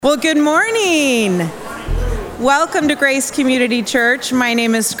Well, good morning. Welcome to Grace Community Church. My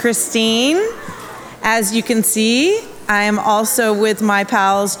name is Christine. As you can see, I am also with my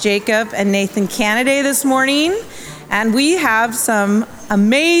pals Jacob and Nathan Canaday this morning, and we have some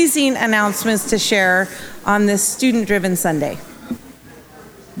amazing announcements to share on this student-driven Sunday.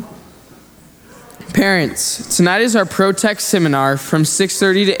 Parents, tonight is our ProTech seminar from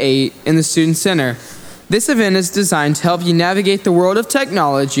 6:30 to 8 in the Student Center. This event is designed to help you navigate the world of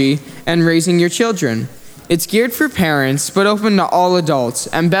technology and raising your children. It's geared for parents, but open to all adults,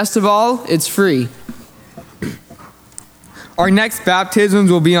 and best of all, it's free. Our next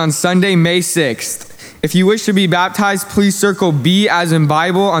baptisms will be on Sunday, May 6th. If you wish to be baptized, please circle B as in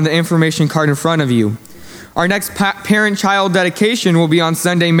Bible on the information card in front of you. Our next parent-child dedication will be on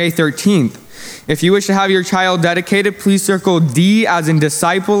Sunday, May 13th. If you wish to have your child dedicated, please circle D as in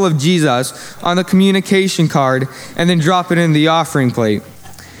disciple of Jesus on the communication card and then drop it in the offering plate.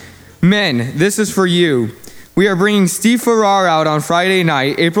 Men, this is for you. We are bringing Steve Farrar out on Friday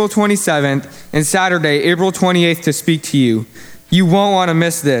night, April 27th, and Saturday, April 28th to speak to you. You won't want to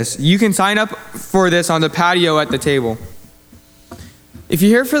miss this. You can sign up for this on the patio at the table. If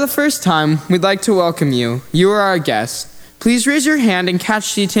you're here for the first time, we'd like to welcome you. You are our guest. Please raise your hand and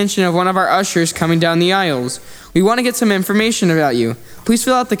catch the attention of one of our ushers coming down the aisles. We want to get some information about you. Please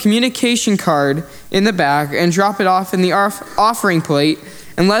fill out the communication card in the back and drop it off in the offering plate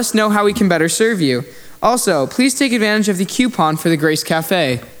and let us know how we can better serve you. Also, please take advantage of the coupon for the Grace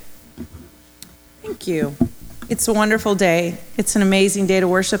Cafe. Thank you. It's a wonderful day. It's an amazing day to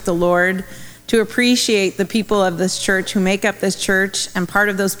worship the Lord, to appreciate the people of this church who make up this church, and part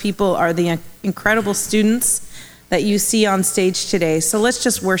of those people are the incredible students that you see on stage today. So let's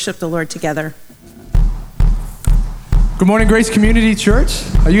just worship the Lord together. Good morning, Grace Community Church.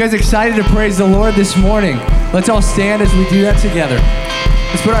 Are you guys excited to praise the Lord this morning? Let's all stand as we do that together.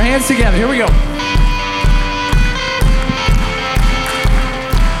 Let's put our hands together. Here we go.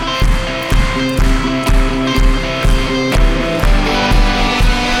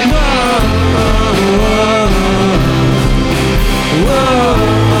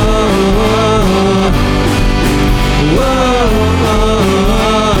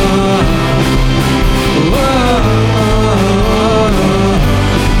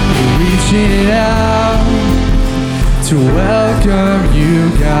 To welcome you,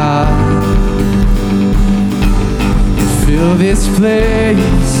 God. Fill this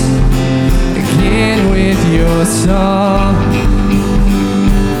place again with your song.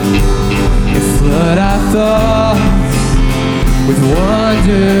 And flood our thoughts with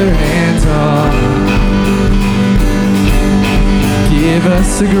wonder and awe. Give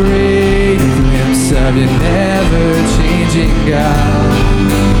us a great glimpse of your never-changing God.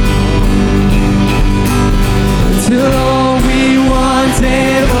 Till all we want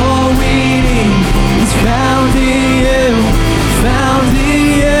and all we need is found in you, found in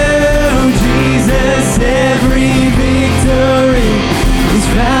you. Jesus, every victory is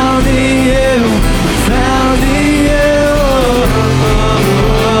found in you, found in you.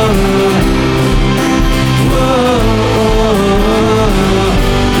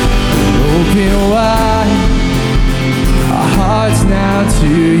 Open wide our hearts now to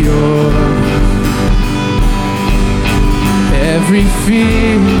yours. Every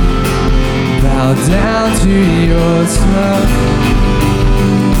fear bow down to your Son,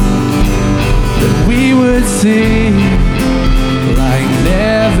 that we would sing like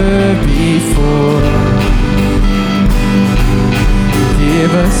never before.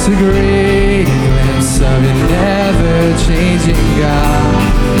 Give us a great glimpse of a never-changing God.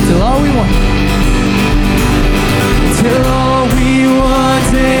 Till all we want, till all we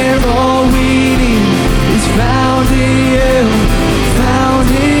want and all we need is found in you, found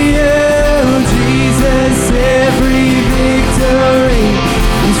in you. Jesus, every victory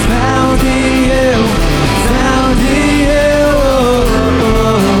is found in you, found in you.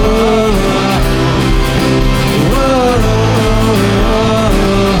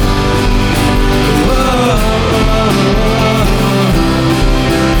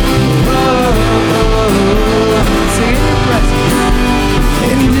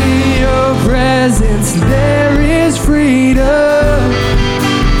 In your presence there is freedom.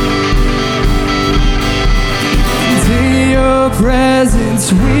 In your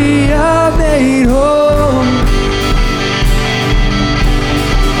presence we are made whole.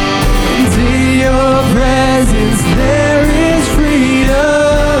 In your presence there is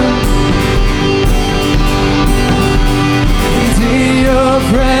freedom. In your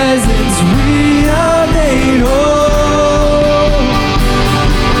presence we are made whole.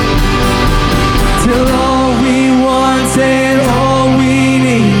 Till all we want and all we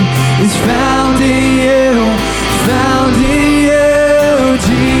need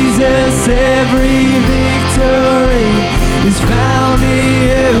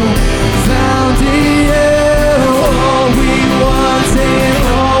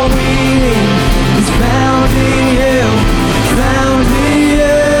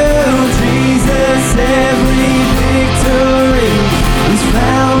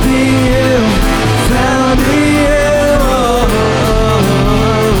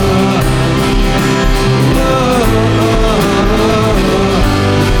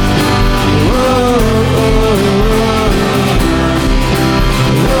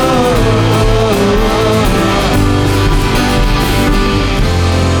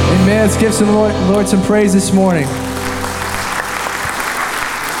Amen. Let's give some Lord some praise this morning.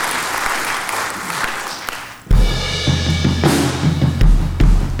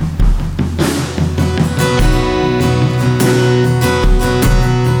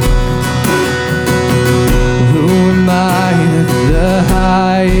 Who am I that the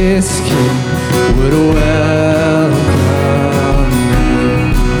highest King would welcome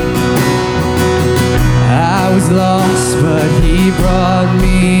me? I was lost, but he brought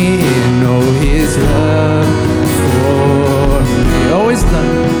me in. Oh, his love for me. Oh, his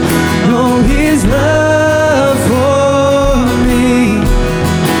love. Oh, his love for me.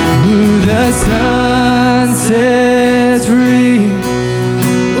 Who the Son sets free.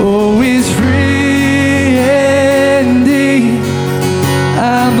 Oh, is free indeed.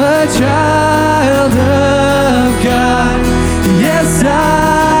 I'm a child of God. Yes, I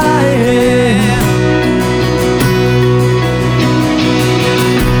am.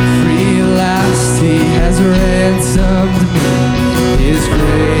 He has ransomed me, his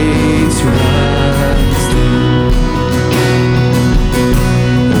grace runs deep.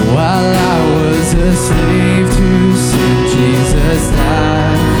 While I was a slave to sin, Jesus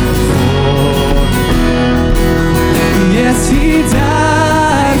died for me. Yes, he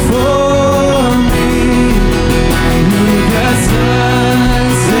died for me. Who the Son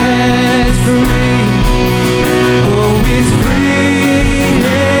sets free, oh, is free.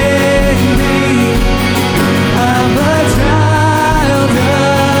 I'm a child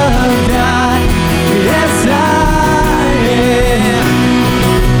of God. Yes, I am.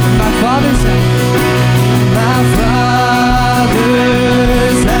 My Father's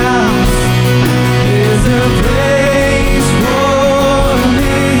house is a place for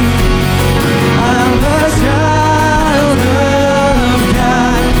me. I'm a child of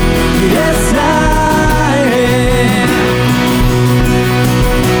God. Yes, I am.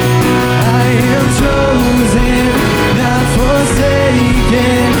 I am chosen, not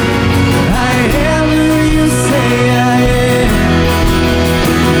forsaken. I am who you say I am.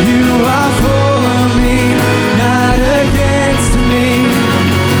 You are for me, not against me.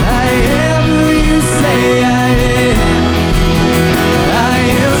 I am who you say I am. I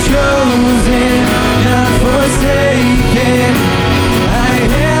am chosen, not forsaken. I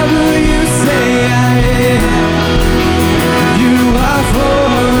am who you say I am. You are for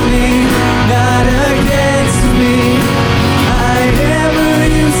me, not against me. I am who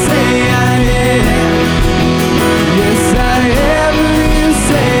you say I am. Yes, I am who you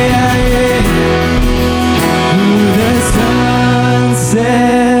say I am. Who the Son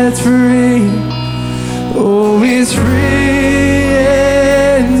sets free, oh, is free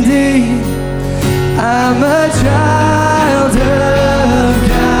indeed. I'm a child of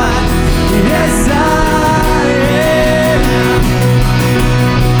God. Yes, I am.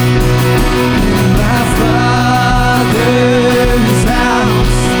 My Father's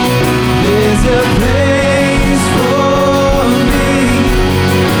house is a place for me.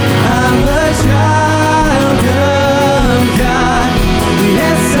 I'm a child of God.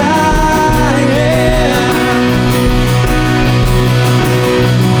 Yes, I am.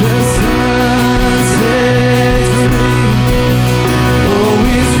 The Son sets free. Oh,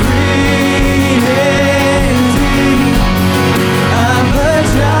 it's free indeed. I'm a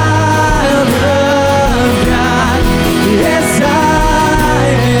child of God. Yes, I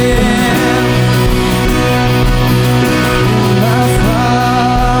am. My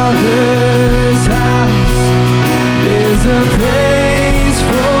Father's house is a place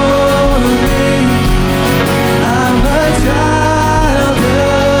for me. I'm a child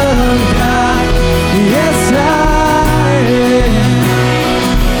of God. Yes, I am.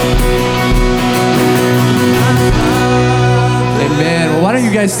 Amen. Well, why don't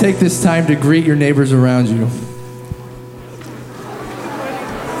you guys take this time to greet your neighbors around you?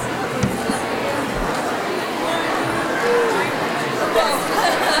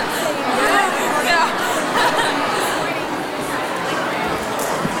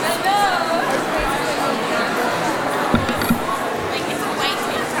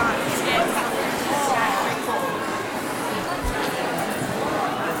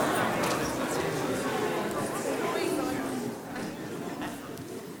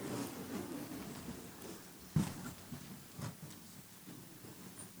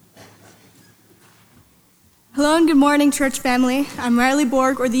 Hello and good morning, church family. I'm Riley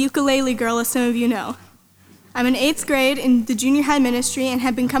Borg, or the ukulele girl, as some of you know. I'm in 8th grade in the junior high ministry and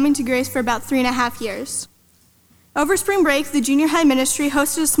have been coming to Grace for about 3.5 years. Over spring break, the junior high ministry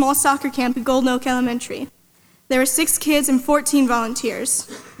hosted a small soccer camp at Golden Oak Elementary. There were 6 kids and 14 volunteers.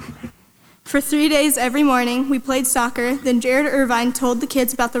 For 3 days every morning, we played soccer, then Jared Irvine told the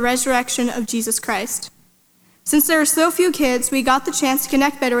kids about the resurrection of Jesus Christ. Since there are so few kids, we got the chance to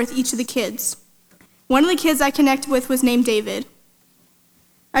connect better with each of the kids. One of the kids I connected with was named David.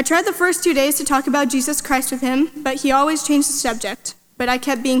 I tried the first 2 days to talk about Jesus Christ with him, but he always changed the subject, but I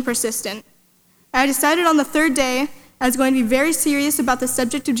kept being persistent. I decided on the third day I was going to be very serious about the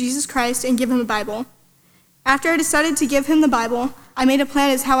subject of Jesus Christ and give him a Bible. After I decided to give him the Bible, I made a plan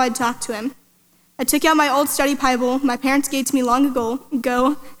as how I'd talk to him. I took out my old study Bible my parents gave to me long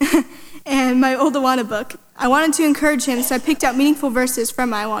ago and my old Awana book. I wanted to encourage him, so I picked out meaningful verses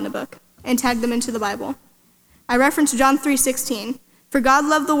from my Awana book and tagged them into the Bible. I referenced John 3:16. For God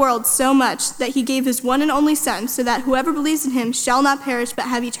loved the world so much that he gave his one and only Son, so that whoever believes in him shall not perish but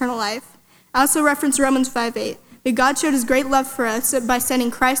have eternal life. I also referenced Romans 5:8. But God showed his great love for us by sending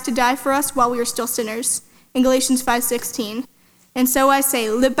Christ to die for us while we were still sinners. In Galatians 5:16. And so I say,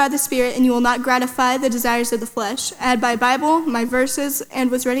 live by the Spirit, and you will not gratify the desires of the flesh. I had my Bible, my verses, and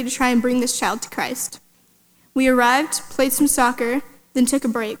was ready to try and bring this child to Christ. We arrived, played some soccer, then took a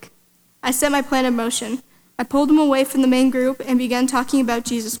break. I set my plan in motion. I pulled him away from the main group and began talking about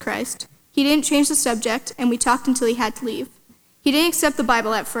Jesus Christ. He didn't change the subject, and we talked until he had to leave. He didn't accept the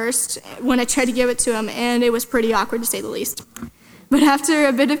Bible at first when I tried to give it to him, and it was pretty awkward to say the least. But after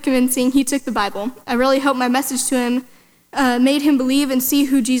a bit of convincing, he took the Bible. I really hope my message to him made him believe and see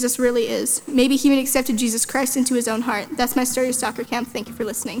who Jesus really is. Maybe he even accepted Jesus Christ into his own heart. That's my story of soccer camp. Thank you for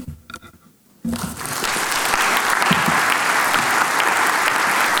listening.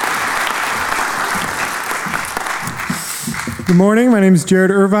 Good morning. My name is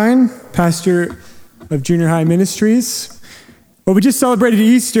Jared Irvine, pastor of Junior High Ministries. Well, we just celebrated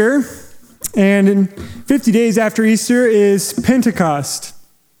Easter, and in 50 days after Easter is Pentecost.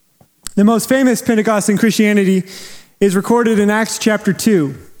 The most famous Pentecost in Christianity is recorded in Acts chapter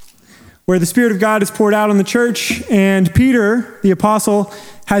 2, where the Spirit of God is poured out on the church, and Peter, the apostle,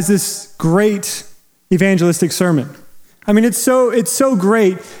 has this great evangelistic sermon. I mean, it's so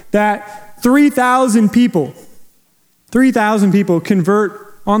great that 3,000 people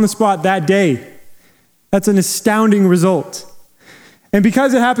convert on the spot that day. That's an astounding result. And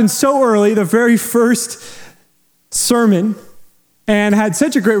because it happened so early, the very first sermon, and had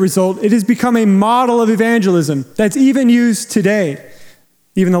such a great result, it has become a model of evangelism that's even used today.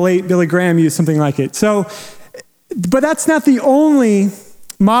 Even the late Billy Graham used something like it. But that's not the only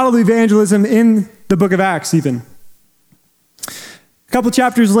model of evangelism in the book of Acts even. A couple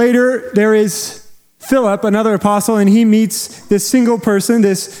chapters later, there is Philip, another apostle, and he meets this single person,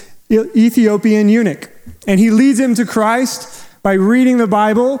 this Ethiopian eunuch. And he leads him to Christ by reading the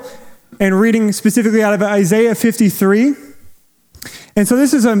Bible and reading specifically out of Isaiah 53. And so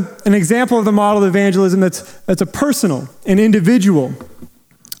this is an example of the model of evangelism that's a personal, an individual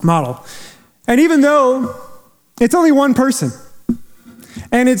model. And even though it's only one person,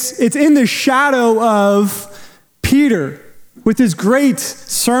 and it's in the shadow of Peter with this great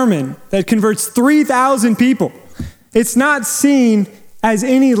sermon that converts 3,000 people, it's not seen as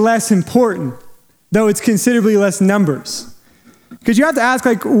any less important, though it's considerably less numbers. Because you have to ask,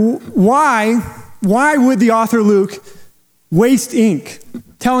 why would the author Luke waste ink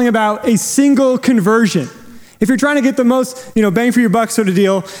telling about a single conversion? If you're trying to get the most, bang for your buck sort of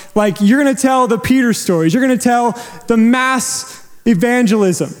deal, you're going to tell the Peter stories. You're going to tell the mass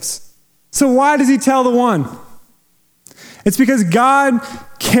evangelisms. So why does he tell the one? It's because God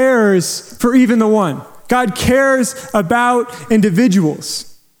cares for even the one. God cares about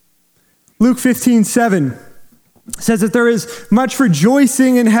individuals. Luke 15:7 says that there is much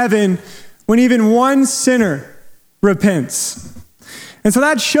rejoicing in heaven when even one sinner repents. And so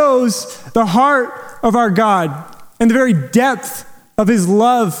that shows the heart of our God and the very depth of his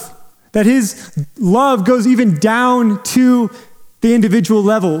love, that his love goes even down to the individual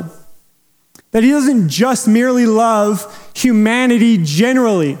level. That he doesn't just merely love humanity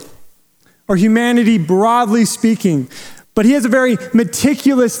generally or humanity broadly speaking, but he has a very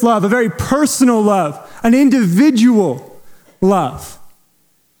meticulous love, a very personal love, an individual love.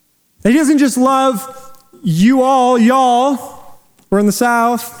 That he doesn't just love you all, y'all, we're in the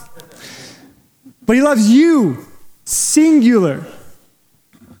South, but he loves you, singular.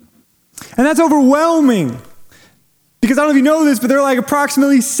 And that's overwhelming. Because I don't know if you know this, but there are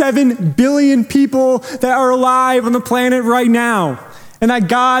approximately 7 billion people that are alive on the planet right now. And that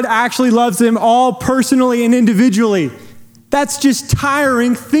God actually loves them all personally and individually. That's just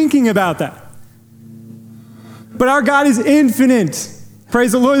tiring thinking about that. But our God is infinite.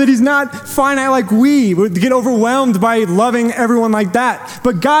 Praise the Lord that he's not finite like we would get overwhelmed by loving everyone like that.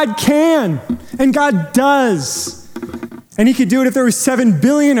 But God can, and God does. And he could do it if there were 7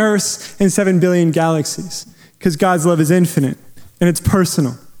 billion Earths and 7 billion galaxies, because God's love is infinite and it's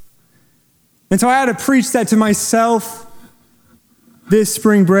personal. And so I had to preach that to myself this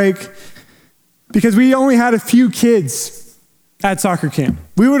spring break, because we only had a few kids at soccer camp.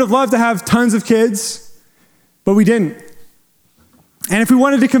 We would have loved to have tons of kids, but we didn't. And if we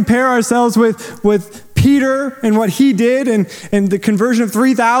wanted to compare ourselves with Peter and what he did and the conversion of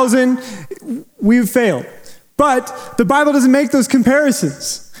 3,000, we've failed. But the Bible doesn't make those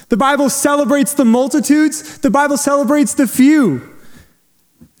comparisons. The Bible celebrates the multitudes. The Bible celebrates the few.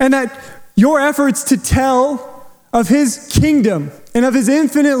 And that your efforts to tell of his kingdom and of his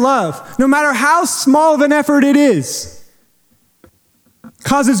infinite love, no matter how small of an effort it is,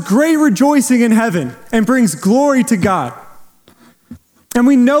 causes great rejoicing in heaven and brings glory to God. And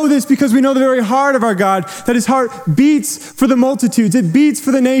we know this because we know the very heart of our God, that his heart beats for the multitudes, it beats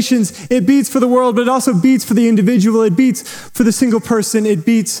for the nations, it beats for the world, but it also beats for the individual, it beats for the single person, it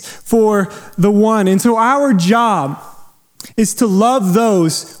beats for the one. And so our job is to love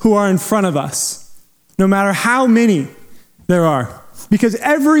those who are in front of us, no matter how many there are. Because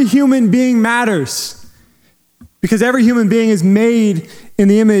every human being matters. Because every human being is made in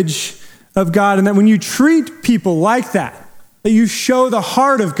the image of God. And that when you treat people like that you show the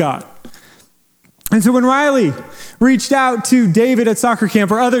heart of God. And so when Riley reached out to David at soccer camp,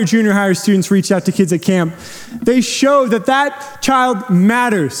 or other junior higher students reached out to kids at camp, they showed that that child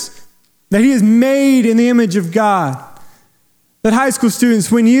matters, that he is made in the image of God. That high school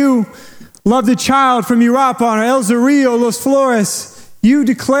students, when you loved a child from Uruapan or El Zorrillo, Los Flores, you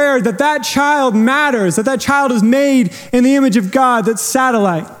declared that that child matters, that that child is made in the image of God, that's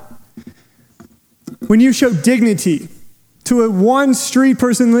satellite. When you show dignity to a one street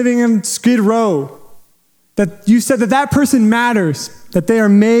person living in Skid Row, that you said that that person matters, that they are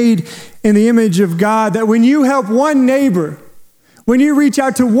made in the image of God, that when you help one neighbor, when you reach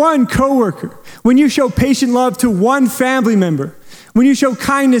out to one coworker, when you show patient love to one family member, when you show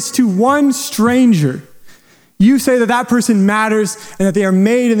kindness to one stranger, you say that that person matters and that they are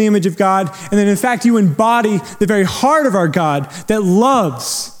made in the image of God, and that in fact you embody the very heart of our God that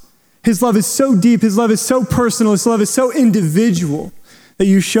loves. His love is so deep, his love is so personal, his love is so individual that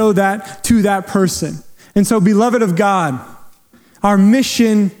you show that to that person. And so, beloved of God, our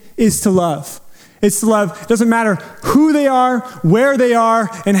mission is to love. It's to love. It doesn't matter who they are, where they are,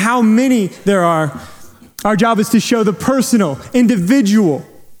 and how many there are. Our job is to show the personal, individual,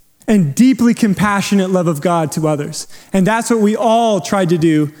 and deeply compassionate love of God to others. And that's what we all tried to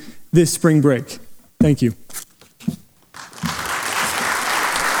do this spring break. Thank you.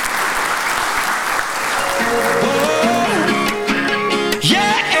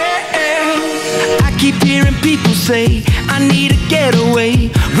 Keep hearing people say, I need a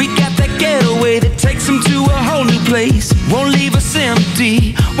getaway. We got that getaway that takes them to a whole new place. Won't leave us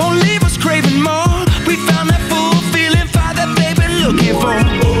empty, won't leave us craving more. We found that full feeling fire that they've been looking for.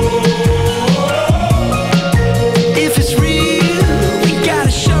 If it's real, we gotta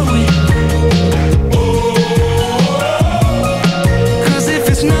show it. 'Cause if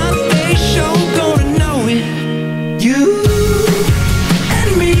it's not, they sure gonna know it. You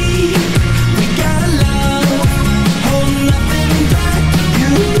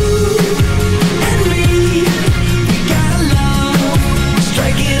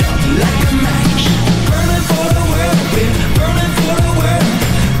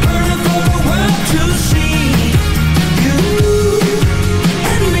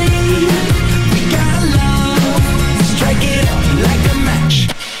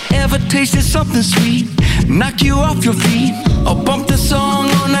tasted something sweet, knock you off your feet, or bump the song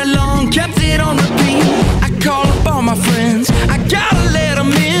on that long, kept it on repeat. I call up all my friends, I gotta let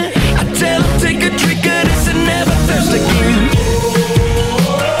them in. I tell them take a drink of this and never thirst again.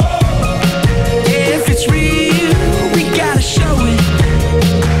 Yeah, if it's real, we gotta show it.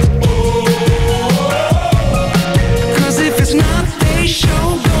 'Cause if it's not, they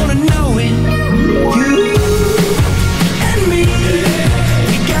sure gonna know it. You and me,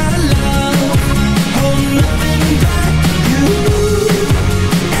 we gotta love, hold nothing back. You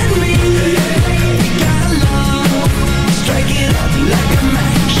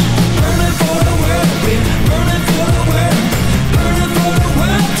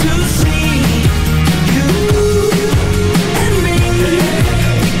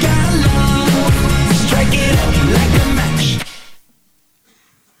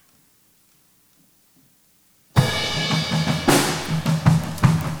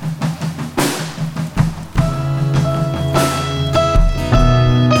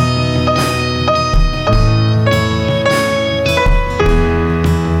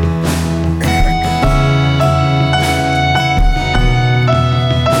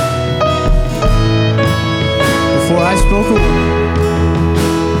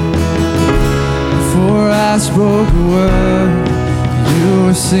I spoke a word, you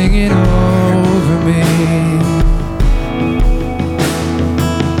were singing over me.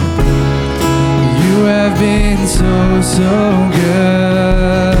 You have been so, so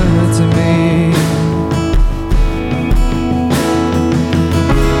good to me.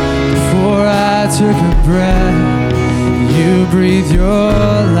 Before I took a breath, you breathed your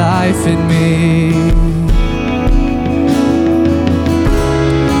life in me.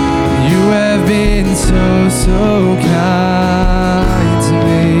 You have been so, so kind to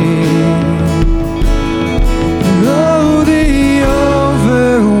me. Oh, the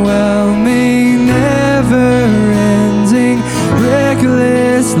overwhelming, never-ending,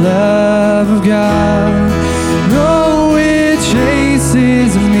 reckless love of God. Oh, it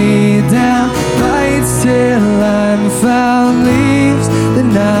chases me down, fights till I'm found, leaves the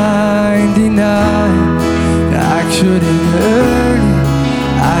 99. I couldn't earn it,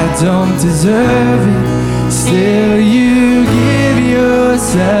 I don't deserve it, still you give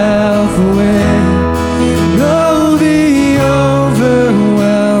yourself away. Oh, the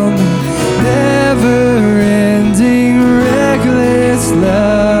overwhelming, never-ending, reckless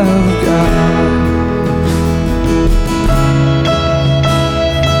love of God.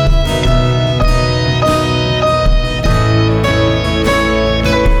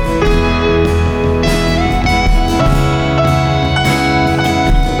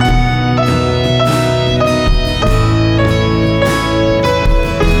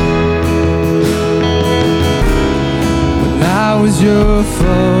 Was your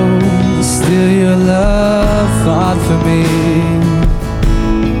foe, still your love fought for me.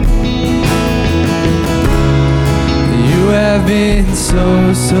 You have been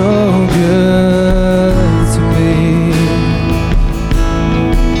so, so good to me.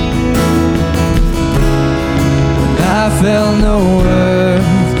 When I felt no worth,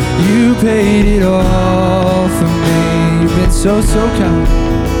 you paid it all for me. You've been so, so kind.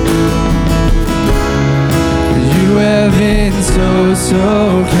 You have been so,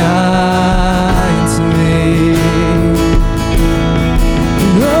 so kind to me.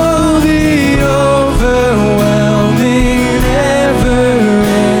 Oh, the overwhelming,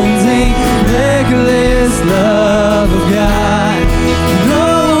 never-ending, reckless love of God.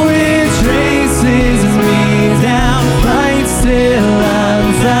 Oh, it traces me down, fights till I'm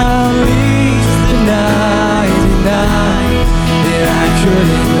found, leaves the 99. And I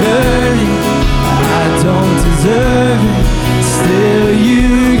couldn't earn it, I don't deserve it, still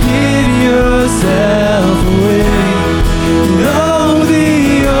you give yourself away. Oh,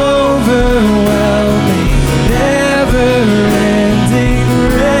 the overwhelming, never-ending,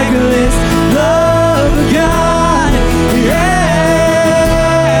 reckless love of God. Yeah.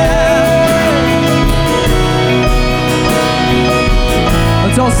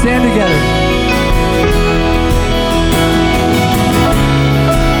 Let's all stand together.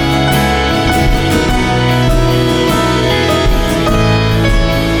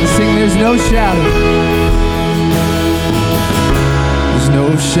 There's no shadow. There's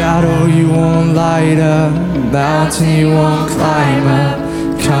no shadow you won't light up, mountain you won't climb up,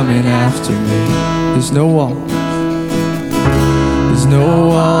 coming after me. There's no wall. There's no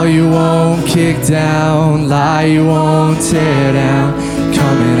wall you won't kick down, lie you won't tear down,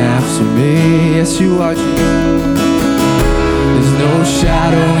 coming after me. Yes, you are Jesus. There's no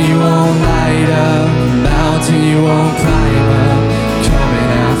shadow you won't light up, mountain you won't climb up, coming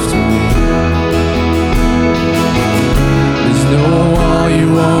after me. There's no wall you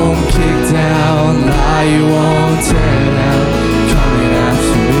won't kick down, lie you won't tear down, coming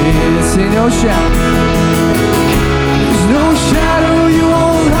after me. Say no shadow. There's no shadow you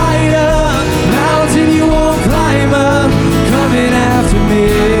won't light up, mountain you won't climb up, coming after me.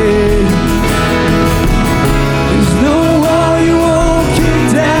 There's no wall you won't kick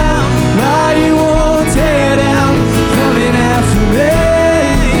down, lie you won't tear down, coming after me.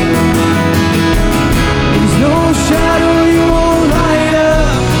 There's no shadow you won't light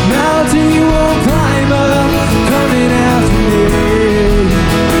up, mountain you won't climb up, coming after me.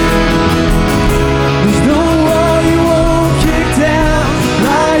 There's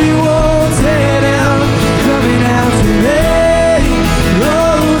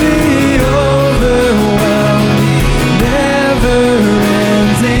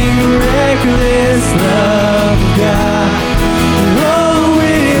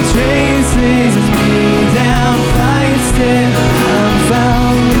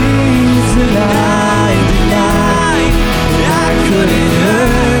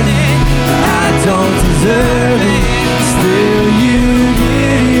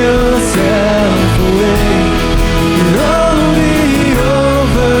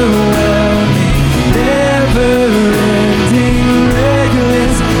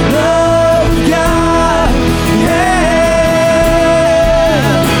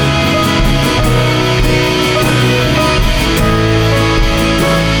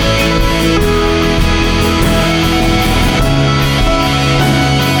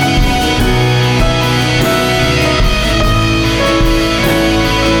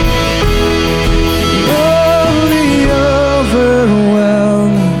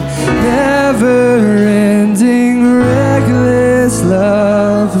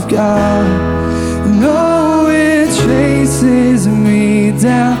love of God. No, it chases me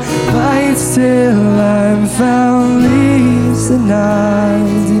down, fights till I'm found, leaves the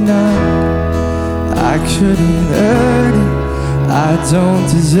 99. I couldn't earn it, I don't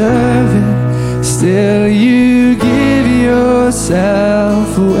deserve it, still you give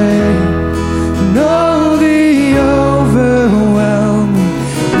yourself away. No, the overwhelming,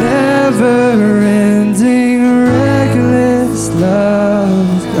 never-ending, reckless love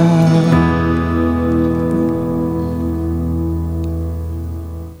of God.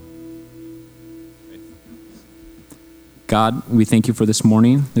 God, we thank you for this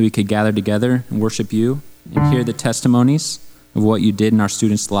morning that we could gather together and worship you and hear the testimonies of what you did in our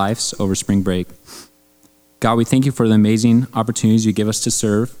students' lives over spring break. God, we thank you for the amazing opportunities you give us to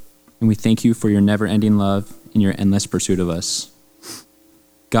serve, and we thank you for your never-ending love and your endless pursuit of us.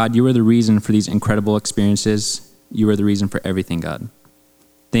 God, you are the reason for these incredible experiences. You are the reason for everything, God.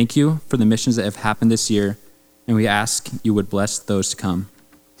 Thank you for the missions that have happened this year, and we ask you would bless those to come.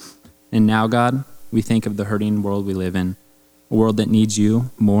 And now, God, we think of the hurting world we live in, a world that needs you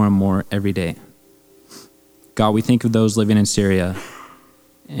more and more every day. God, we think of those living in Syria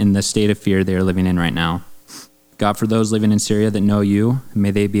and the state of fear they are living in right now. God, for those living in Syria that know you, may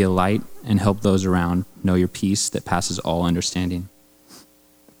they be a light and help those around know your peace that passes all understanding.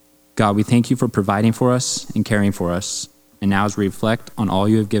 God, we thank you for providing for us and caring for us. And now as we reflect on all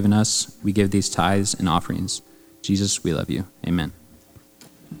you have given us, we give these tithes and offerings. Jesus, we love you. Amen.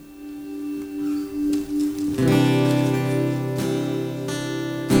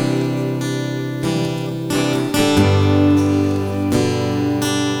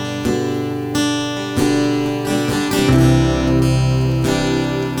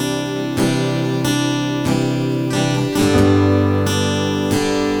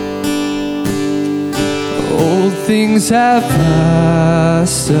 Things have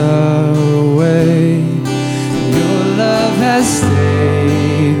passed away, your love has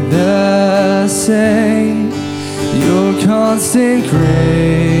stayed the same, your constant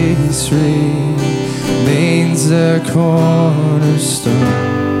grace remains the cornerstone.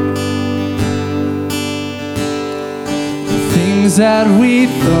 The things that we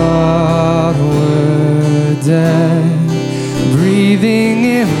thought were dead, breathing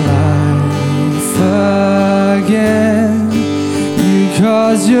in life again, you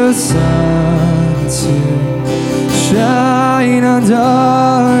cause your sun to shine on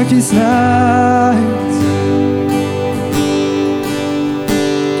darkest nights.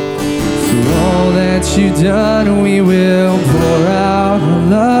 For all that you've done, we will pour out our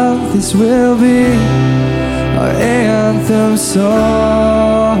love. This will be our anthem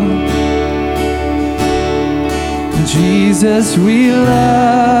song. Jesus, we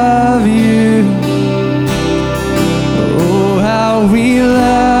love you. Oh, how we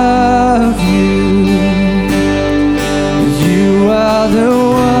love you. You are the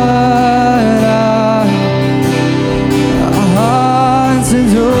one our hearts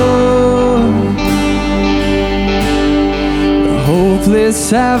adore. The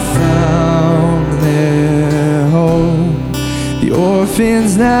hopeless have found their home. The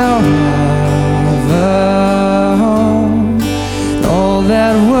orphans now have a home. All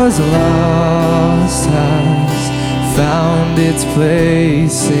that was lost has found its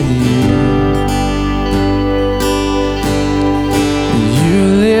place in you. You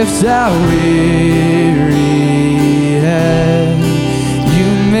lift our weary head. You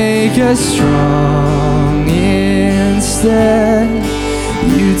make us strong instead.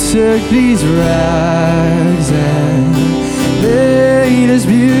 You took these rags and made us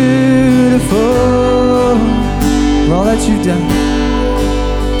beautiful. For all that you've done,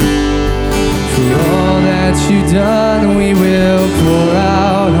 for all that you've done, we will pour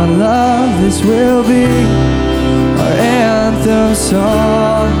out our love. This will be our anthem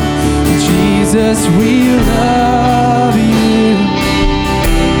song. Jesus, we love you.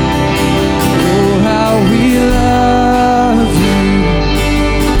 Oh, how we love you.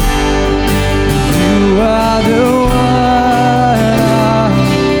 You are the one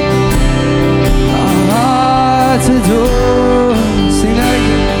our hearts adore. Sing that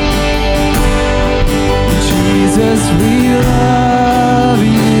again. Jesus, we love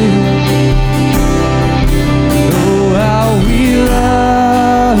you. Oh, how we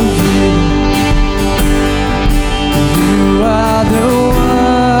love you. You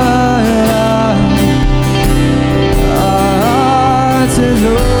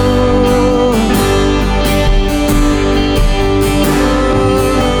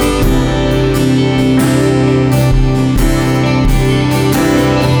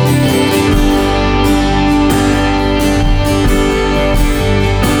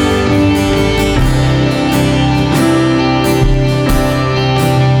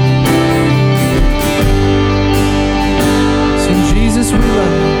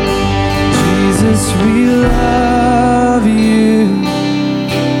we love you.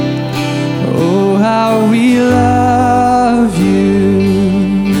 Oh, how we love you.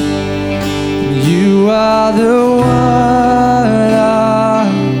 You are the one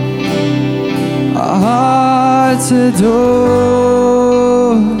our hearts adore.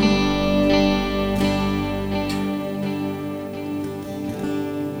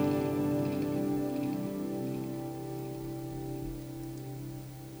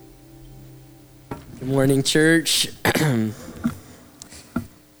 Good morning, church.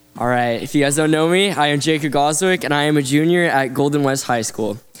 All right, if you guys don't know me, I am Jacob Goswick, and I am a junior at Golden West High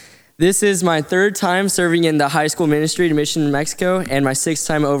School. This is my third time serving in the high school ministry to Mission in Mexico, and my sixth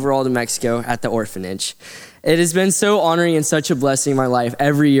time overall to Mexico at the orphanage. It has been so honoring and such a blessing in my life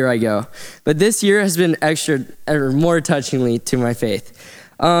every year I go. But this year has been more touchingly to my faith.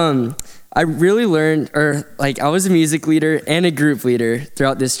 I really learned, I was a music leader and a group leader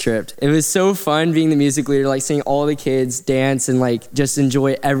throughout this trip. It was so fun being the music leader, seeing all the kids dance and just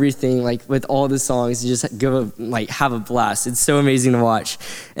enjoy everything, with all the songs, and just have a blast. It's so amazing to watch.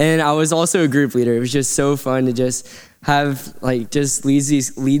 And I was also a group leader. It was just so fun to just have, just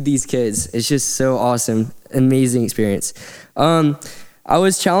lead these kids. It's just so awesome, amazing experience. I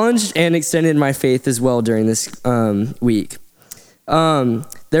was challenged and extended my faith as well during this week.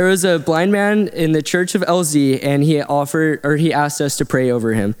 There was a blind man in the church of LZ, and he asked us to pray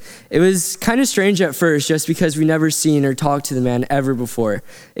over him. It was kind of strange at first, just because we never seen or talked to the man ever before.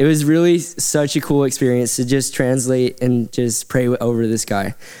 It was really such a cool experience to just translate and just pray over this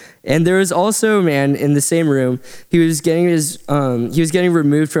guy. And there was also a man in the same room. He was getting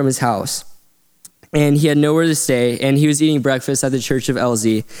removed from his house, and he had nowhere to stay, and he was eating breakfast at the church of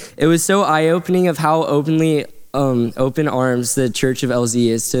LZ. It was so eye-opening of how open arms the church of LZ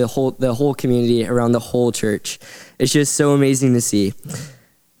is to the whole community around the whole church. It's just so amazing to see.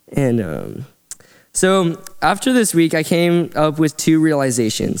 And so after this week, I came up with two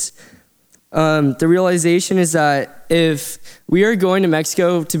realizations. The realization is that if we are going to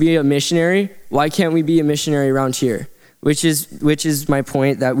Mexico to be a missionary, why can't we be a missionary around here? Which is my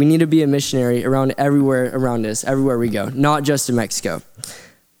point, that we need to be a missionary around everywhere around us, everywhere we go, not just in Mexico.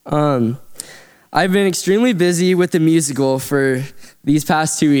 I've been extremely busy with the musical for these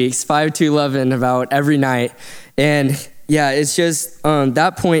past 2 weeks, 5 to 11, about every night. And yeah, it's just,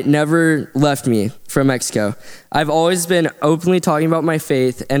 that point never left me from Mexico. I've always been openly talking about my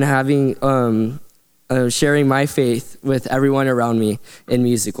faith and having, sharing my faith with everyone around me in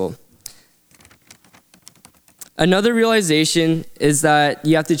musical. Another realization is that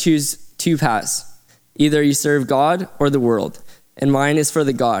you have to choose two paths. Either you serve God or the world, and mine is for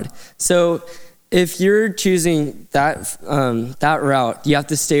the God. So if you're choosing that route, you have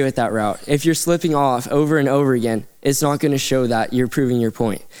to stay with that route. If you're slipping off over and over again, it's not going to show that you're proving your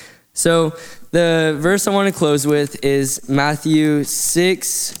point. So the verse I want to close with is Matthew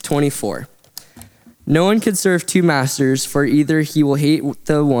 6:24. No one can serve two masters, for either he will hate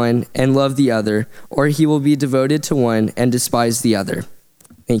the one and love the other, or he will be devoted to one and despise the other.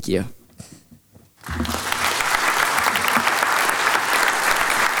 Thank you.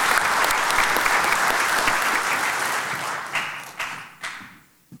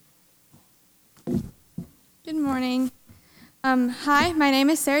 Good morning. Hi, my name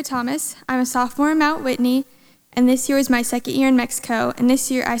is Sarah Thomas. I'm a sophomore in Mount Whitney, and this year was my second year in Mexico, and this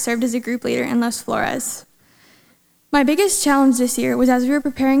year I served as a group leader in Los Flores. My biggest challenge this year was as we were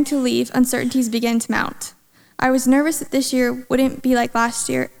preparing to leave, uncertainties began to mount. I was nervous that this year wouldn't be like last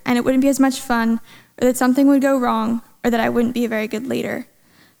year, and it wouldn't be as much fun, or that something would go wrong, or that I wouldn't be a very good leader.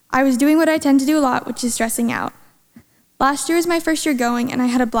 I was doing what I tend to do a lot, which is stressing out. Last year was my first year going, and I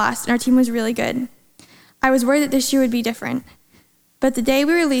had a blast, and our team was really good. I was worried that this year would be different. But the day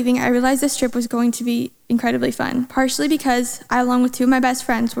we were leaving, I realized this trip was going to be incredibly fun, partially because I, along with two of my best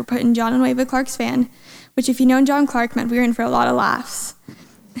friends, were put in John and Wava Clark's van, which, if you know John Clark, meant we were in for a lot of laughs.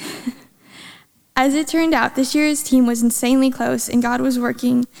 As it turned out, this year's team was insanely close, and God was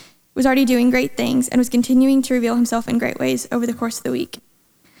already doing great things, and was continuing to reveal himself in great ways over the course of the week.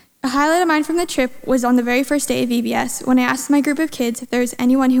 A highlight of mine from the trip was on the very first day of VBS, when I asked my group of kids if there was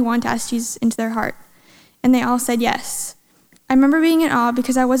anyone who wanted to ask Jesus into their heart, and they all said yes. I remember being in awe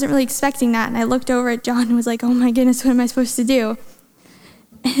because I wasn't really expecting that, and I looked over at John and was like, oh my goodness, what am I supposed to do?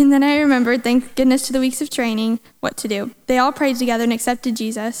 And then I remembered, thank goodness to the weeks of training, what to do. They all prayed together and accepted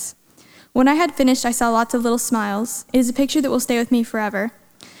Jesus. When I had finished, I saw lots of little smiles. It is a picture that will stay with me forever.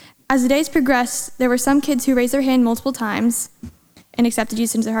 As the days progressed, there were some kids who raised their hand multiple times and accepted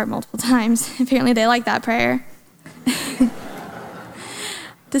Jesus into their heart multiple times. Apparently they liked that prayer.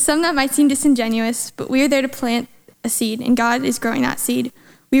 To some that might seem disingenuous, but we are there to plant a seed, and God is growing that seed.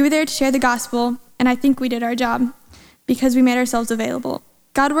 We were there to share the gospel and I think we did our job because we made ourselves available.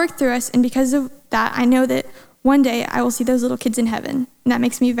 God worked through us, and because of that, I know that one day I will see those little kids in heaven, and that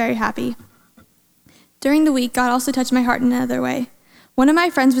makes me very happy. During the week, God also touched my heart in another way. One of my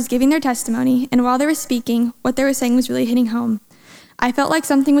friends was giving their testimony, and while they were speaking, what they were saying was really hitting home. I felt like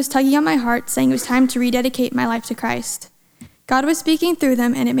something was tugging on my heart, saying it was time to rededicate my life to Christ. God was speaking through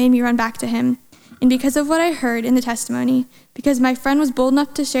them, and it made me run back to him. And because of what I heard in the testimony, because my friend was bold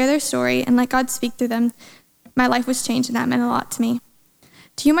enough to share their story and let God speak through them, my life was changed, and that meant a lot to me.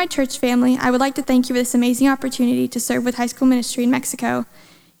 To you, my church family, I would like to thank you for this amazing opportunity to serve with high school ministry in Mexico.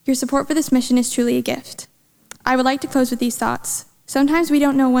 Your support for this mission is truly a gift. I would like to close with these thoughts. Sometimes we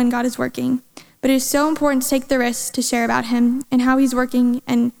don't know when God is working, but it is so important to take the risk to share about him and how he's working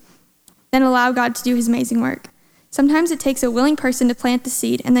and then allow God to do his amazing work. Sometimes it takes a willing person to plant the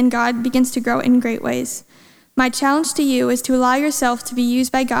seed, and then God begins to grow it in great ways. My challenge to you is to allow yourself to be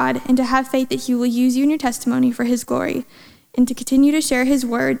used by God and to have faith that he will use you in your testimony for his glory, and to continue to share his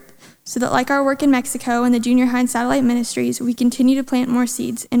word so that, like our work in Mexico and the Junior High and Satellite Ministries, we continue to plant more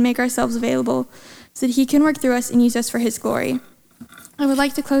seeds and make ourselves available so that he can work through us and use us for his glory. I would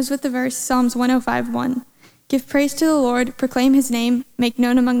like to close with the verse, Psalms 105:1. Give praise to the Lord, proclaim his name, make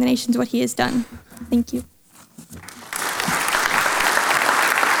known among the nations what he has done. Thank you.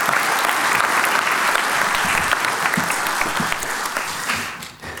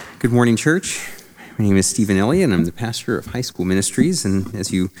 Good morning, church. My name is Stephen Elliott, and I'm the pastor of High School Ministries. And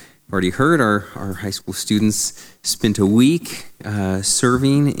as you already heard, our high school students spent a week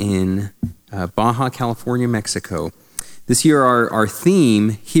serving in Baja California, Mexico. This year, our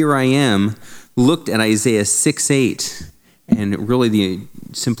theme, Here I Am, looked at Isaiah 6:8, and really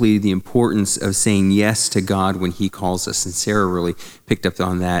simply the importance of saying yes to God when he calls us. And Sarah really picked up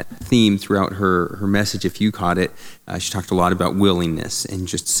on that theme throughout her message. If you caught it, she talked a lot about willingness and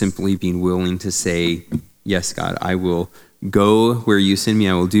just simply being willing to say, yes, God, I will go where you send me.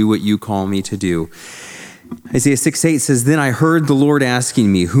 I will do what you call me to do. Isaiah 6:8 says, Then I heard the Lord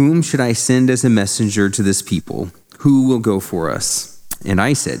asking me, whom should I send as a messenger to this people? Who will go for us? And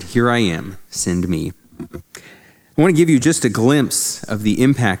I said, Here I am, send me. I want to give you just a glimpse of the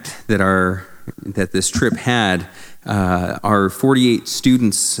impact that this trip had. Our 48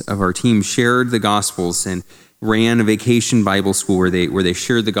 students of our team shared the Gospels and ran a vacation Bible school where they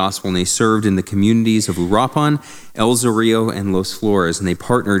shared the gospel, and they served in the communities of Uruapan, El Zorillo, and Los Flores, and they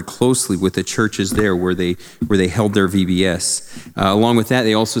partnered closely with the churches there where they held their VBS. Along with that,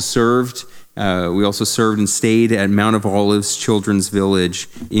 they also served. We also served and stayed at Mount of Olives Children's Village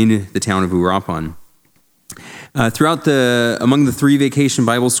in the town of Uruapan. Among the 3 vacation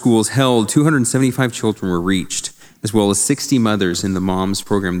Bible schools held, 275 children were reached, as well as 60 mothers in the Moms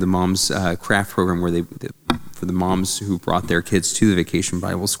program, the Moms Craft program, for the moms who brought their kids to the vacation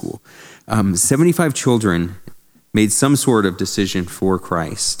Bible school. 75 children made some sort of decision for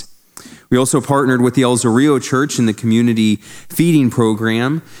Christ. We also partnered with the El Zorillo Church in the community feeding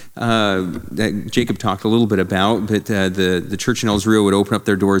program that Jacob talked a little bit about, but the church in El Zorillo would open up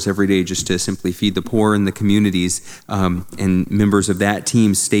their doors every day just to simply feed the poor in the communities, and members of that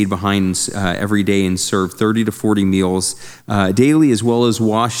team stayed behind every day and served 30 to 40 meals daily, as well as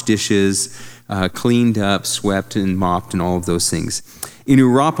washed dishes, cleaned up, swept, and mopped, and all of those things. In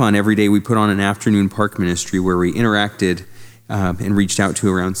Uruapan, every day we put on an afternoon park ministry where we interacted and reached out to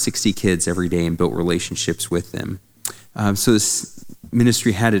around 60 kids every day and built relationships with them. So this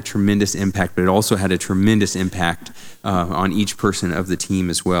ministry had a tremendous impact, but it also had a tremendous impact on each person of the team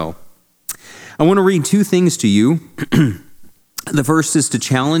as well. I want to read 2 things to you. The first is to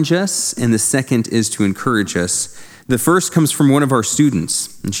challenge us, and the second is to encourage us. The first comes from one of our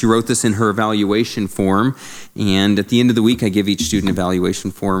students, and she wrote this in her evaluation form. And at the end of the week, I give each student an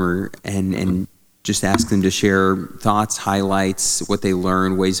evaluation form and just ask them to share thoughts, highlights, what they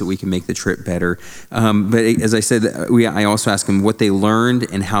learned, ways that we can make the trip better. But as I said, I also ask them what they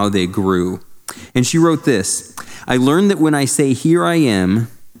learned and how they grew. And she wrote this: I learned that when I say, here I am,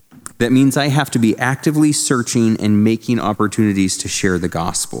 that means I have to be actively searching and making opportunities to share the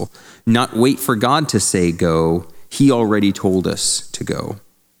gospel, not wait for God to say go. He already told us to go.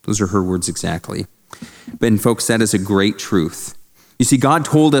 Those are her words exactly. But folks, that is a great truth. You see, God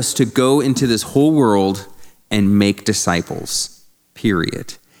told us to go into this whole world and make disciples,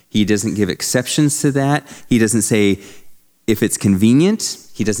 period. He doesn't give exceptions to that. He doesn't say if it's convenient.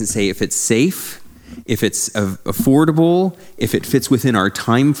 He doesn't say if it's safe, if it's affordable, if it fits within our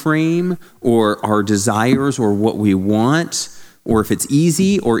time frame or our desires or what we want, or if it's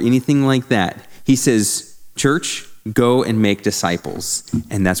easy or anything like that. He says, church, go and make disciples.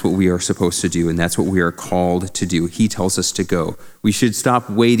 And that's what we are supposed to do, and that's what we are called to do. He tells us to go. We should stop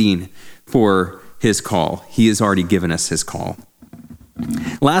waiting for his call. He has already given us his call.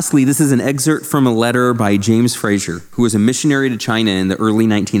 Lastly, this is an excerpt from a letter by James Fraser, who was a missionary to China in the early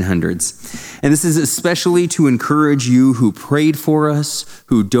 1900s. And this is especially to encourage you who prayed for us,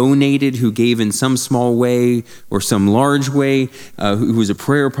 who donated, who gave in some small way or some large way, who was a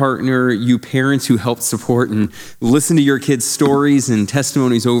prayer partner, you parents who helped support and listen to your kids' stories and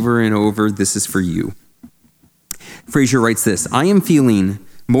testimonies over and over. This is for you. Fraser writes this: I am feeling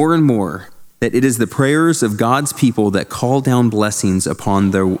more and more that it is the prayers of God's people that call down blessings upon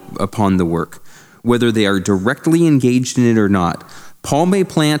the work, whether they are directly engaged in it or not. Paul may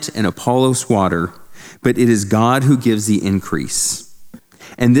plant and Apollos water, but it is God who gives the increase.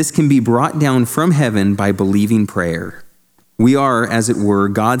 And this can be brought down from heaven by believing prayer. We are, as it were,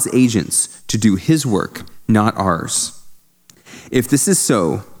 God's agents to do his work, not ours. If this is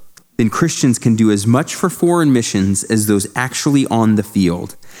so, then Christians can do as much for foreign missions as those actually on the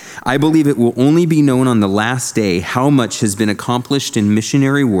field. I believe it will only be known on the last day how much has been accomplished in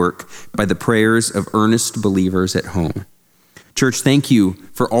missionary work by the prayers of earnest believers at home. Church, thank you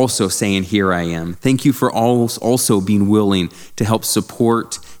for also saying, "Here I am." Thank you for also being willing to help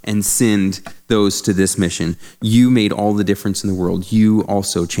support and send those to this mission. You made all the difference in the world. You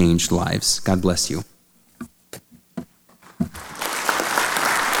also changed lives. God bless you.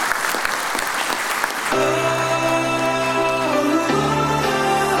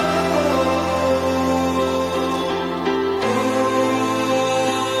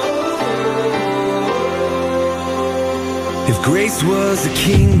 If grace was a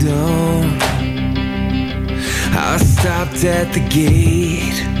kingdom, I stopped at the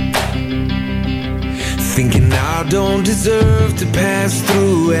gate, thinking I don't deserve to pass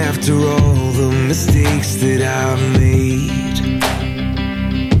through after all the mistakes that I've made.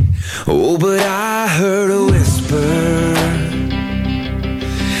 Oh, but I heard a whisper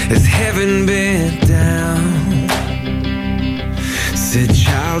as heaven bent down, said,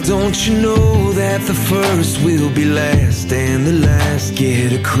 "Child, don't you know that the first will be last and the last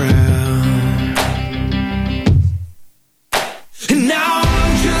get a crown?" And now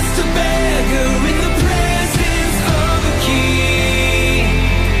I'm just a beggar in the presence of a king.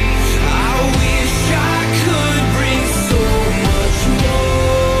 I wish I could bring so much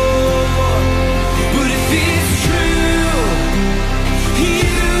more, but if it's true,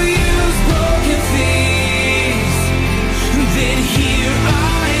 you use broken things, then here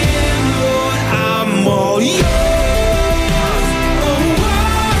I am, Lord, I'm all yours.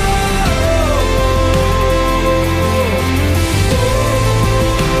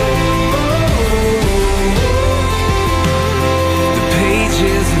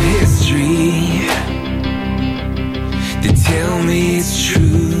 They tell me it's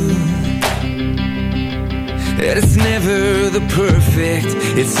true, that it's never the perfect,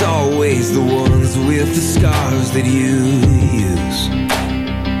 it's always the ones with the scars that you use.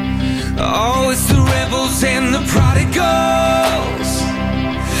 Oh, it's the rebels and the prodigals,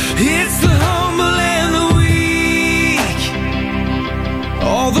 it's the humble and the weak,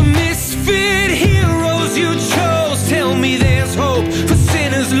 all the misfit heroes you chose. Tell me there's hope for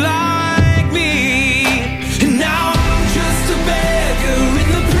sinners like me. And now I'm just a beggar in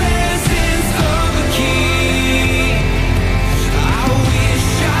the presence of a king. I wish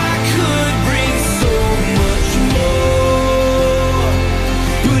I could bring so much more,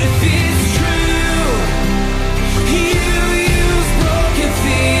 but if it's true, you use broken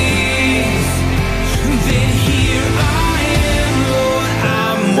things, then here I am, Lord,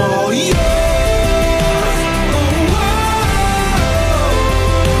 I'm all yours.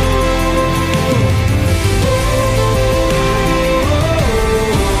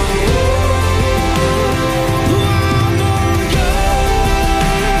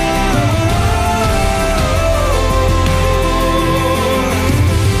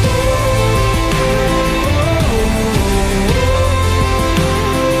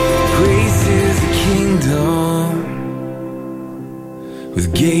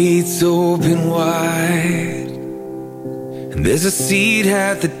 With gates open wide, and there's a seat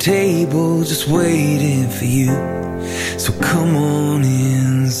at the table just waiting for you, so come on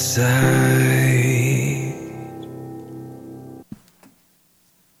inside.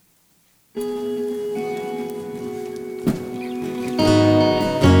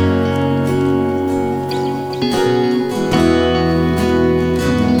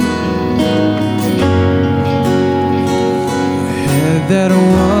 That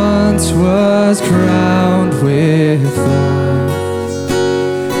once was crowned with thorns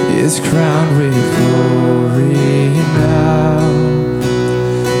is crowned with glory now.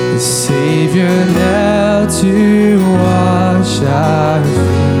 The Savior knelt to wash our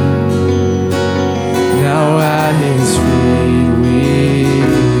feet At his feet we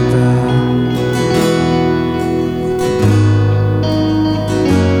bow.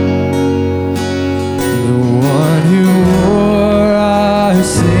 The one who wore our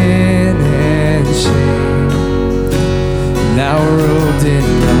sin and shame, now robed in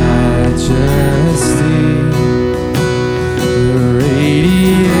majesty, the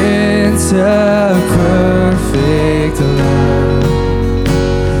radiance of perfect love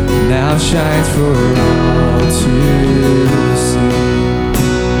now shines for all to see.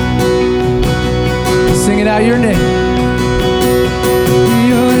 Sing it out, your name.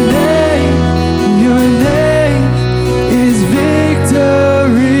 Your name is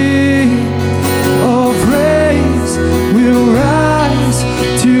victory. All praise will rise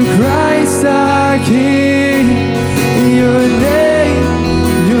to Christ our King. Your name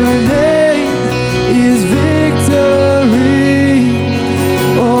is victory.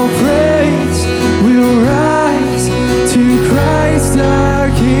 All praise will rise to Christ our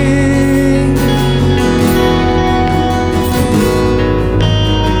King.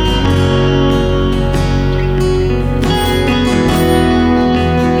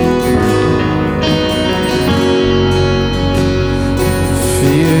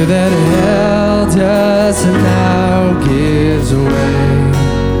 Fear that held us now gives way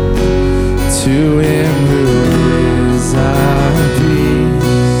to him who is our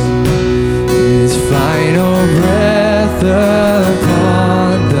peace. His final breath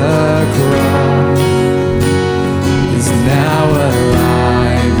upon the cross is now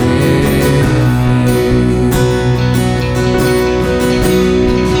alive in me.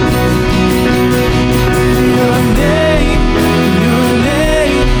 Your name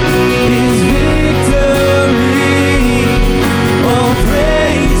is victory. All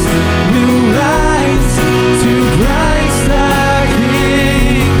praise will rise to Christ our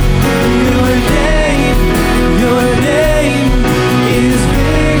King. Your name is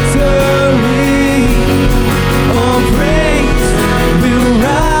victory. All praise will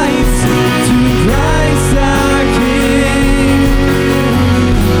rise to Christ our King.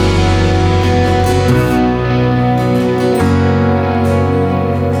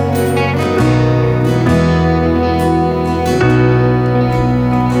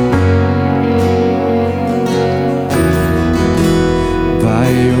 By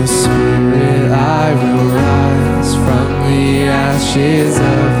your Spirit I will rise from the ashes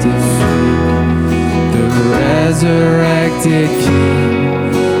of defeat. The resurrected King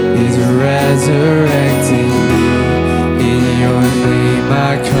is resurrecting me. In your name I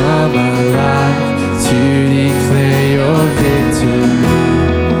come alive to declare your victory.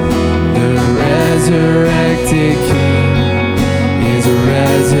 The resurrected King is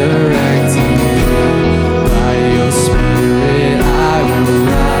resurrecting me. By your Spirit I will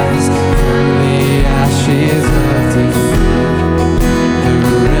rise from the ashes of defeat. The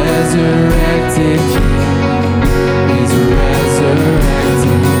resurrected King is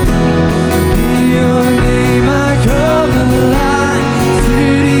resurrecting me. In your name I come alive to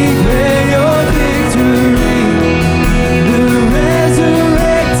declare your victory. The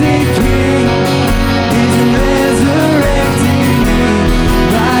resurrected King is resurrecting me.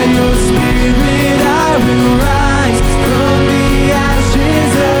 By your Spirit I will rise from the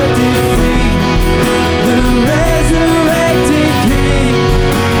ashes of defeat. The resurrected King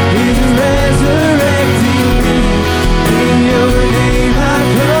is resurrecting me. In your name I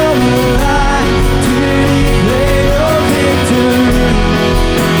come alive to declare your victory.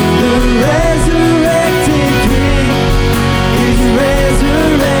 The resurrected King is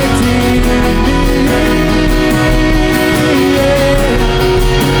resurrecting me.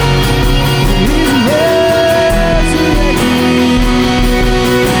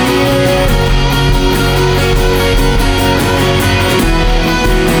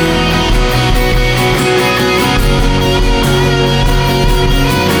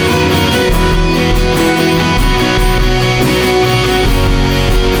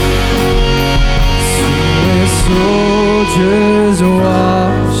 Soldiers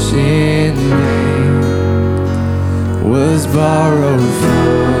washed in rain was borrowed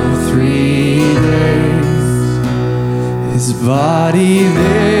for 3 days. His body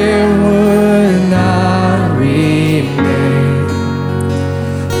there would not remain.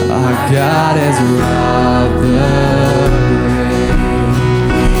 Our God has robbed the grave.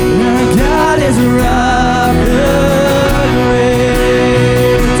 Our God has robbed the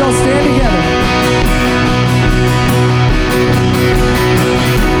grave. Let's all stand together.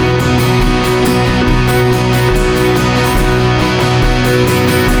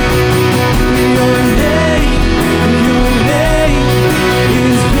 Your name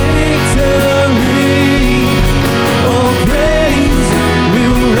is victory.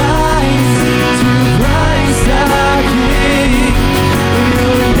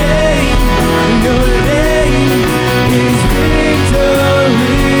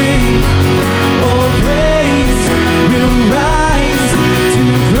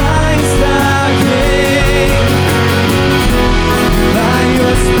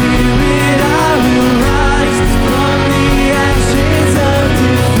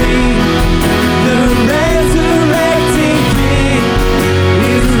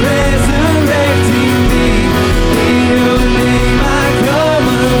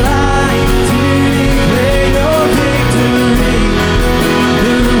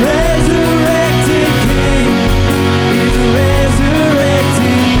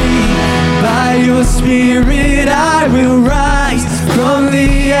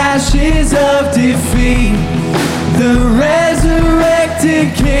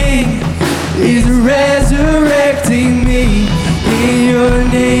 resurrected King is resurrecting me. In your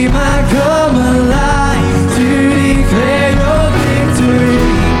name I come alive to declare your victory.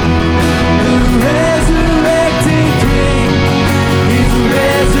 The resurrected King is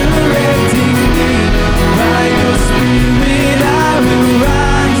resurrecting me. By your Spirit I will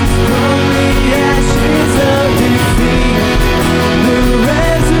rise from the ashes of defeat. The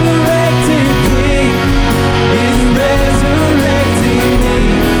resurrected King is resurrecting me.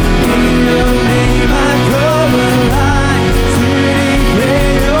 In your name I come alive to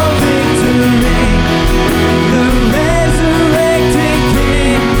declare your victory. The resurrected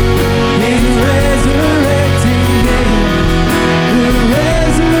King is resurrecting me. The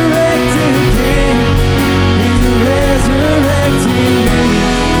resurrected King is resurrecting me.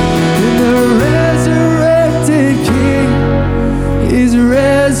 The resurrected King is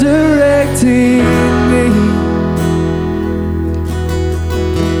resurrecting me.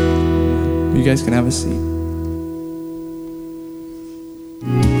 You guys can have a seat.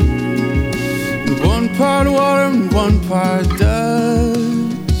 One part water and one part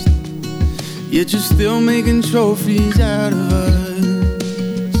dust, yet you're still making trophies out of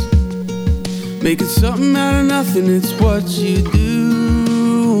us. Making something out of nothing, it's what you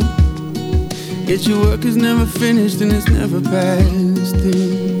do. Yet your work is never finished and it's never past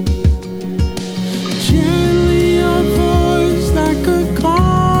due. Gently your voice like a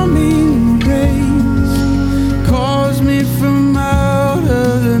calming grace calls me from out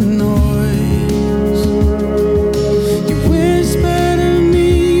of the noise. You whisper to me,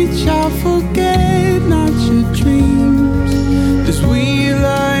 child, forget not your dreams, as we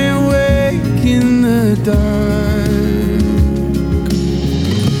lie awake in the dark.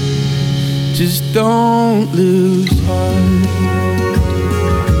 Just don't lose heart.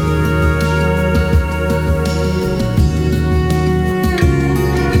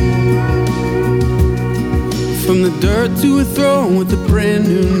 From the dirt to a throne with a brand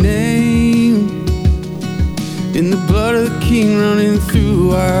new name, in the blood of the King running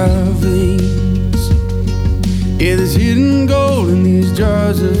through our veins. Yeah, there's hidden gold in these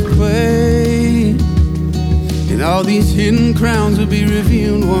jars of clay, and all these hidden crowns will be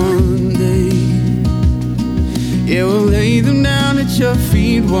revealed one day. Yeah, we'll lay them down at your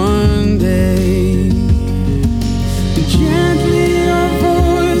feet one day. And gently your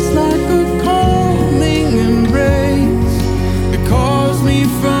voice like a calming embrace, it calls me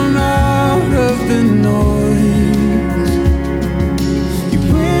from out of the noise. You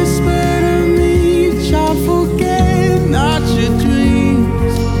whisper to me, child, forget not your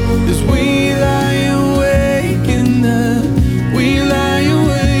dreams, as we lie awake in the, we lie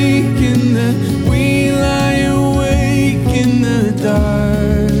awake in the, we lie awake in the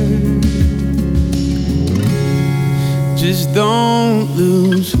dark. Just don't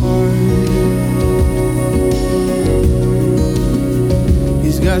lose heart.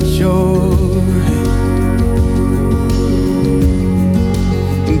 He's got your hand.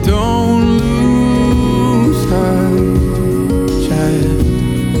 Don't lose heart, child.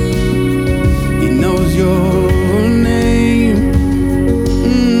 He knows your name.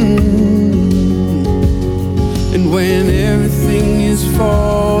 And when everything is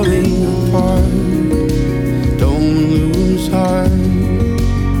falling apart, don't lose heart.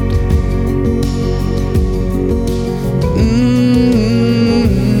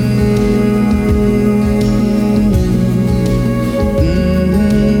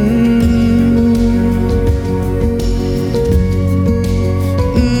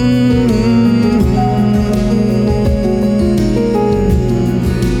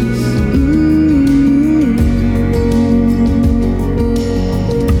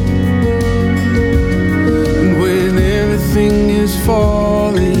 And when everything is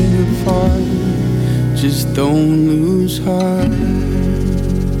falling apart, just don't lose heart.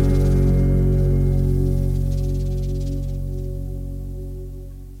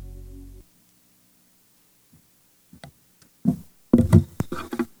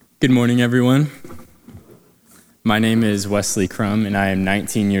 Good morning, everyone. My name is Wesley Crum, and I am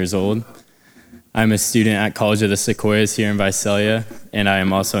 19 years old. I'm a student at College of the Sequoias here in Visalia, and I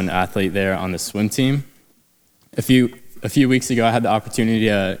am also an athlete there on the swim team. A few weeks ago, I had the opportunity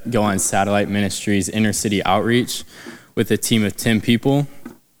to go on Satellite Ministries Inner-City Outreach with a team of 10 people.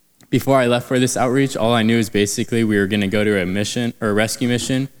 Before I left for this outreach, all I knew is basically we were going to go to a mission or a rescue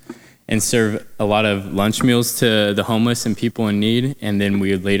mission and serve a lot of lunch meals to the homeless and people in need, and then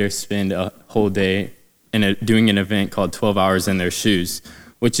we would later spend a whole day doing an event called 12 Hours in Their Shoes,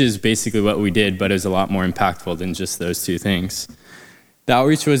 which is basically what we did, but it was a lot more impactful than just those two things. The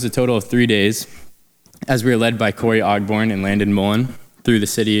outreach was a total of 3 days, as we were led by Corey Ogborn and Landon Mullen. through the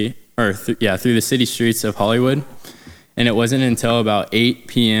city streets of Hollywood. And it wasn't until about 8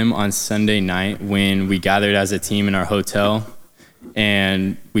 p.m. on Sunday night when we gathered as a team in our hotel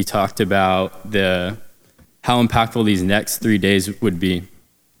and we talked about how impactful these next 3 days would be.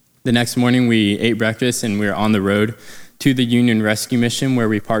 The next morning we ate breakfast and we were on the road to the Union Rescue Mission, where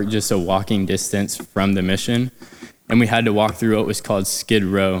we parked just a walking distance from the mission. And we had to walk through what was called Skid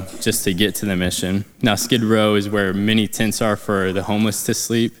Row just to get to the mission. Now, Skid Row is where many tents are for the homeless to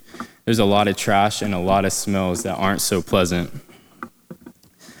sleep. There's a lot of trash and a lot of smells that aren't so pleasant.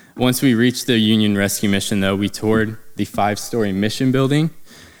 Once we reached the Union Rescue Mission, though, we toured the 5-story mission building,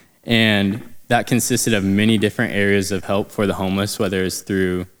 and that consisted of many different areas of help for the homeless, whether it's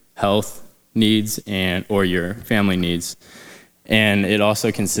through health needs or your family needs. And it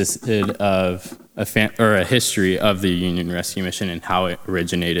also consisted of a history of the Union Rescue Mission and how it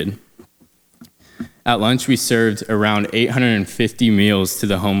originated. At lunch, we served around 850 meals to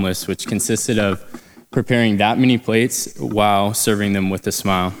the homeless, which consisted of preparing that many plates while serving them with a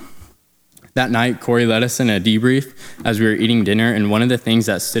smile. That night, Corey led us in a debrief as we were eating dinner, and one of the things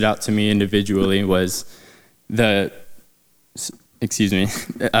that stood out to me individually was how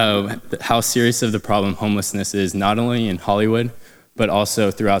serious of the problem homelessness is, not only in Hollywood, but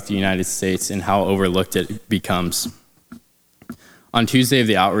also throughout the United States, and how overlooked it becomes. On Tuesday of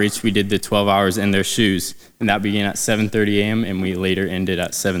the outreach, we did the 12 hours in their shoes, and that began at 7:30 a.m., and we later ended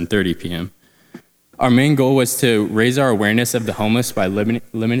at 7:30 p.m. Our main goal was to raise our awareness of the homeless by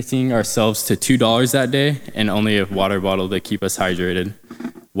limiting ourselves to $2 that day and only a water bottle to keep us hydrated,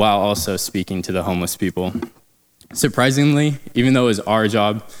 while also speaking to the homeless people. Surprisingly, even though it was our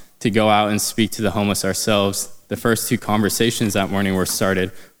job to go out and speak to the homeless ourselves, the first 2 conversations that morning were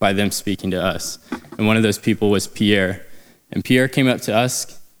started by them speaking to us. And one of those people was Pierre. And Pierre came up to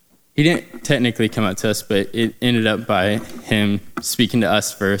us. He didn't technically come up to us, but it ended up by him speaking to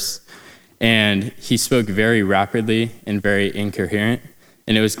us first. And he spoke very rapidly and very incoherent,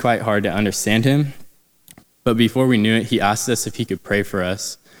 and it was quite hard to understand him. But before we knew it, he asked us if he could pray for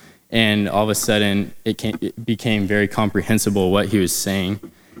us. And all of a sudden, it became very comprehensible what he was saying.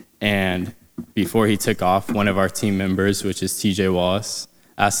 And before he took off, one of our team members, which is TJ Wallace,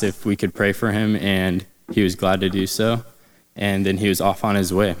 asked if we could pray for him, and he was glad to do so. And then he was off on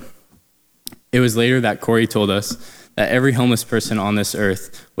his way. It was later that Corey told us that every homeless person on this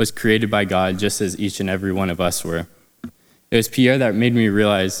earth was created by God, just as each and every one of us were. It was Pierre that made me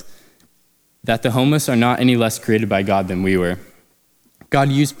realize that the homeless are not any less created by God than we were. God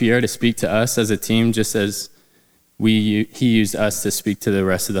used Pierre to speak to us as a team, just as he used us to speak to the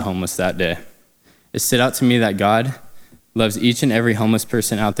rest of the homeless that day. It stood out to me that God loves each and every homeless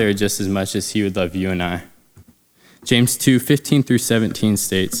person out there just as much as he would love you and I. James 2:15 through 17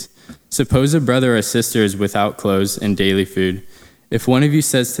 states, "Suppose a brother or sister is without clothes and daily food. If one of you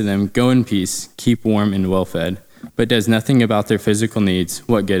says to them, 'Go in peace, keep warm and well fed,' but does nothing about their physical needs,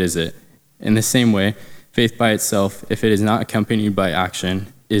 what good is it? In the same way, faith by itself, if it is not accompanied by action,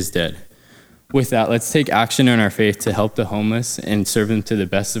 is dead." With that, let's take action in our faith to help the homeless and serve them to the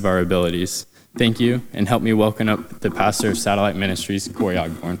best of our abilities. Thank you, and help me welcome up the pastor of Satellite Ministries, Corey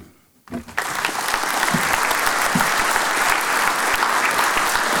Ogborn.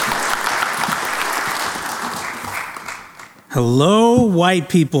 Hello, white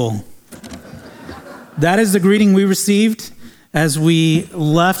people. That is the greeting we received as we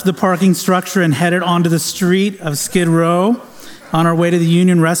left the parking structure and headed onto the street of Skid Row on our way to the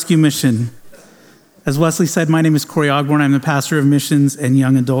Union Rescue Mission. As Wesley said, my name is Corey Ogborn. I'm the pastor of missions and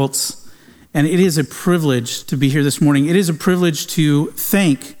young adults. And it is a privilege to be here this morning. It is a privilege to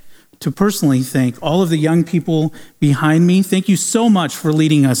personally thank all of the young people behind me. Thank you so much for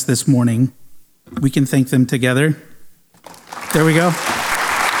leading us this morning. We can thank them together. There we go.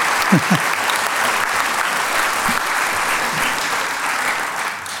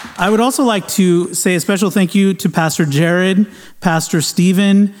 I would also like to say a special thank you to Pastor Jared, Pastor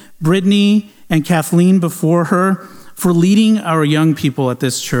Stephen, Brittany, and Kathleen before her for leading our young people at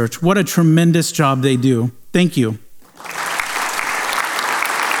this church. What a tremendous job they do. Thank you.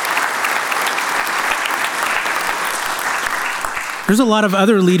 There's a lot of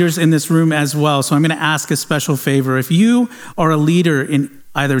other leaders in this room as well, so I'm going to ask a special favor. If you are a leader in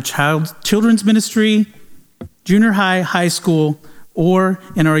either children's ministry, junior high, high school, or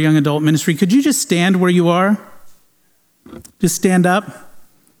in our young adult ministry, could you just stand where you are? Just stand up.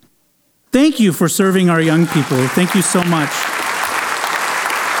 Thank you for serving our young people. Thank you so much.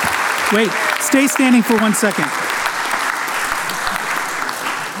 Wait, stay standing for 1 second.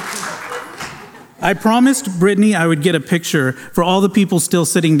 I promised Brittany I would get a picture for all the people still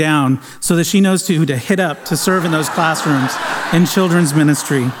sitting down so that she knows who to hit up to serve in those classrooms in children's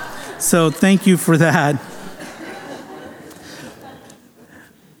ministry. So thank you for that.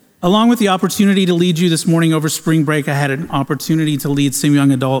 Along with the opportunity to lead you this morning over spring break, I had an opportunity to lead some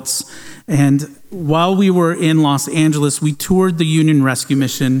young adults. And while we were in Los Angeles, we toured the Union Rescue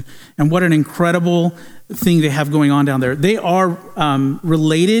Mission, and what an incredible thing they have going on down there. They are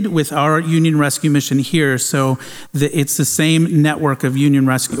related with our Union Rescue Mission here, so it's the same network of Union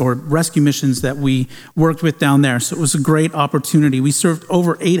Rescue or rescue missions that we worked with down there. So it was a great opportunity. We served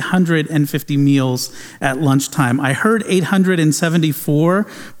over 850 meals at lunchtime. I heard 874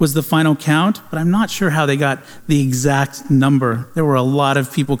 was the final count, but I'm not sure how they got the exact number. There were a lot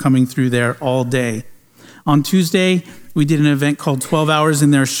of people coming through there all day. On Tuesday, we did an event called 12 Hours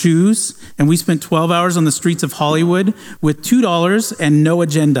in Their Shoes, and we spent 12 hours on the streets of Hollywood with $2 and no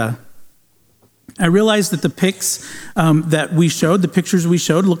agenda. I realized that the pics the pictures we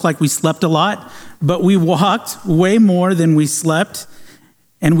showed, looked like we slept a lot, but we walked way more than we slept,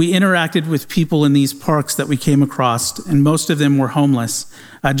 and we interacted with people in these parks that we came across, and most of them were homeless.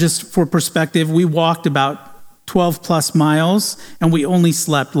 Just for perspective, we walked about 12 plus miles, and we only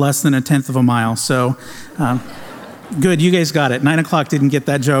slept less than a tenth of a mile. So good, you guys got it. 9 o'clock didn't get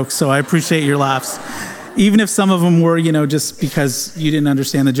that joke, so I appreciate your laughs. Even if some of them were, just because you didn't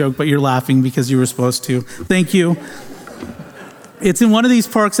understand the joke, but you're laughing because you were supposed to. Thank you. It's in one of these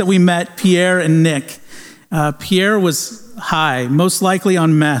parks that we met Pierre and Nick. Pierre was high, most likely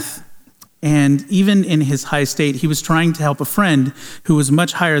on meth. And even in his high state, he was trying to help a friend who was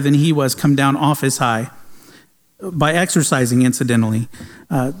much higher than he was come down off his high. By exercising, incidentally.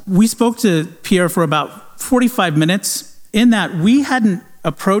 We spoke to Pierre for about 45 minutes. In that, we hadn't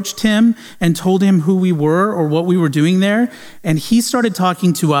approached him and told him who we were or what we were doing there, and he started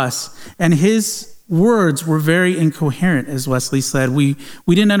talking to us, and his words were very incoherent, as Wesley said. We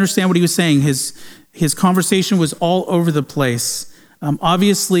didn't understand what he was saying. His conversation was all over the place,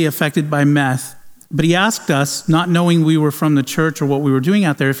 obviously affected by meth. But he asked us, not knowing we were from the church or what we were doing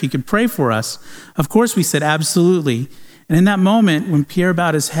out there, if he could pray for us. Of course, we said absolutely. And in that moment, when Pierre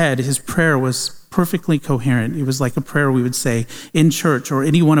bowed his head, his prayer was perfectly coherent. It was like a prayer we would say in church, or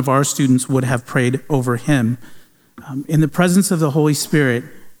any one of our students would have prayed over him. In the presence of the Holy Spirit,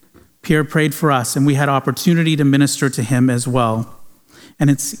 Pierre prayed for us, and we had opportunity to minister to him as well. And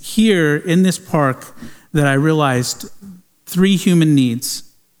it's here in this park that I realized 3 human needs.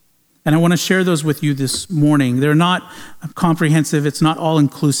 And I want to share those with you this morning. They're not comprehensive, it's not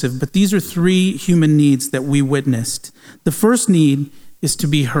all-inclusive, but these are 3 human needs that we witnessed. The first need is to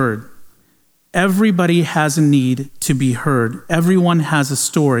be heard. Everybody has a need to be heard. Everyone has a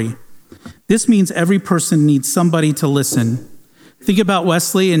story. This means every person needs somebody to listen. Think about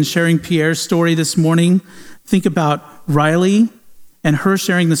Wesley and sharing Pierre's story this morning. Think about Riley and her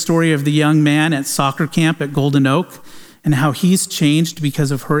sharing the story of the young man at soccer camp at Golden Oak, and how he's changed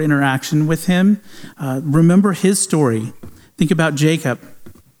because of her interaction with him. Remember his story. Think about Jacob,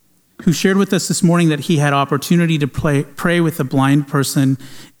 who shared with us this morning that he had opportunity to pray with a blind person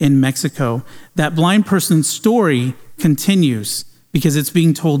in Mexico. That blind person's story continues because it's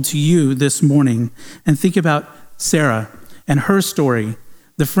being told to you this morning. And think about Sarah and her story,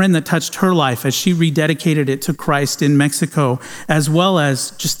 the friend that touched her life as she rededicated it to Christ in Mexico, as well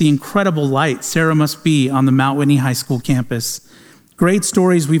as just the incredible light Sarah must be on the Mount Whitney High School campus. Great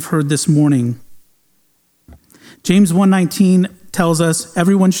stories we've heard this morning. James 1:19 tells us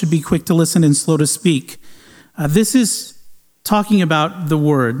everyone should be quick to listen and slow to speak. This is talking about the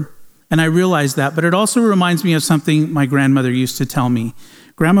word, and I realize that, but it also reminds me of something my grandmother used to tell me.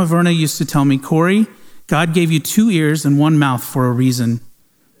 Grandma Verna used to tell me, Corey, God gave you 2 ears and 1 mouth for a reason.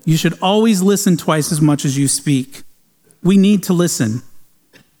 You should always listen twice as much as you speak. We need to listen.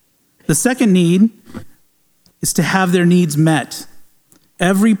 The second need is to have their needs met.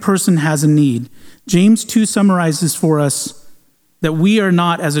 Every person has a need. James 2 summarizes for us that we are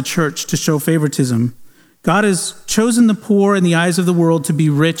not, as a church, to show favoritism. God has chosen the poor in the eyes of the world to be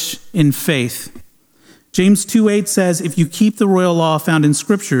rich in faith. James 2:8 says, if you keep the royal law found in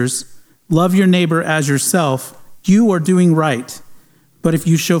scriptures, love your neighbor as yourself, you are doing right. But if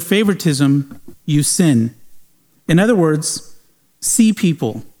you show favoritism, you sin. In other words, see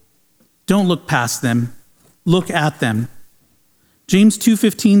people. Don't look past them. Look at them. James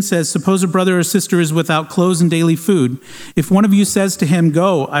 2:15 says, suppose a brother or sister is without clothes and daily food. If one of you says to him,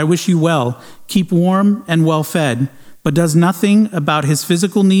 go, I wish you well, keep warm and well fed, but does nothing about his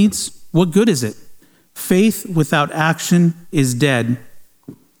physical needs, what good is it? Faith without action is dead.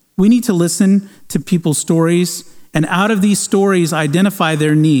 We need to listen to people's stories, and out of these stories, identify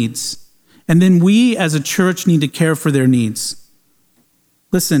their needs. And then we as a church need to care for their needs.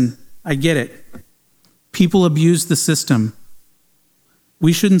 Listen, I get it. People abuse the system.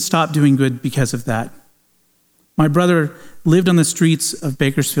 We shouldn't stop doing good because of that. My brother lived on the streets of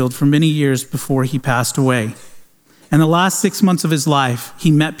Bakersfield for many years before he passed away. And the last 6 months of his life,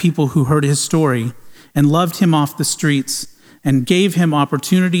 he met people who heard his story and loved him off the streets and gave him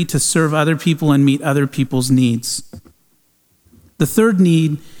opportunity to serve other people and meet other people's needs. The third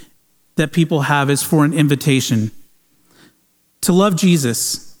need that people have is for an invitation to love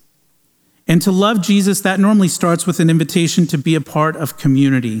Jesus. And to love Jesus, that normally starts with an invitation to be a part of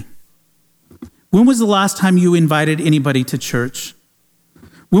community. When was the last time you invited anybody to church?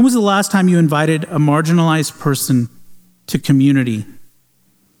 When was the last time you invited a marginalized person to community?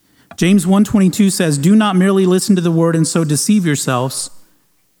 James 1:22 says, "Do not merely listen to the word and so deceive yourselves.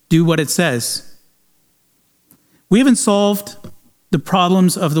 Do what it says." We haven't solved the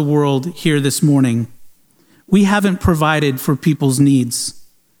problems of the world here this morning. We haven't provided for people's needs.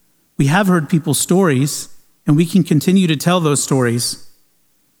 We have heard people's stories, and we can continue to tell those stories.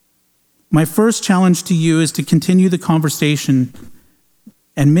 My first challenge to you is to continue the conversation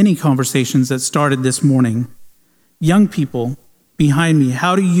and many conversations that started this morning. Young people behind me,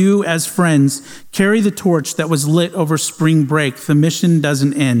 how do you as friends carry the torch that was lit over spring break? The mission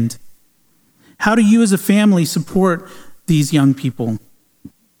doesn't end. How do you as a family support these young people?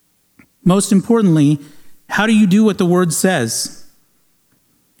 Most importantly, how do you do what the word says?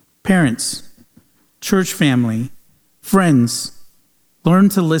 Parents, church family, friends, learn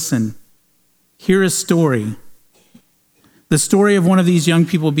to listen. Hear a story. The story of one of these young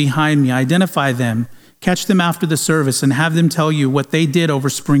people behind me. Identify them, catch them after the service, and have them tell you what they did over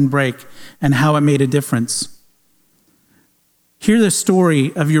spring break and how it made a difference. Hear the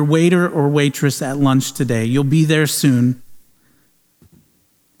story of your waiter or waitress at lunch today. You'll be there soon.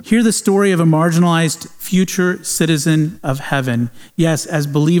 Hear the story of a marginalized future citizen of heaven. Yes, as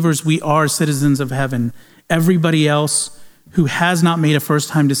believers, we are citizens of heaven. Everybody else who has not made a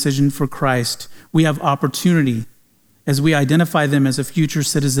first-time decision for Christ, we have opportunity as we identify them as a future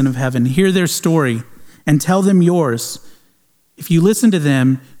citizen of heaven. Hear their story and tell them yours. If you listen to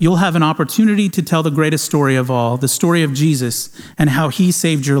them, you'll have an opportunity to tell the greatest story of all, the story of Jesus and how he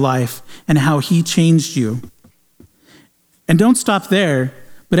saved your life and how he changed you. And don't stop there.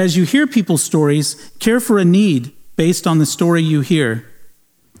 But as you hear people's stories, care for a need based on the story you hear.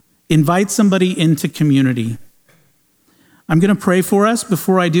 Invite somebody into community. I'm going to pray for us.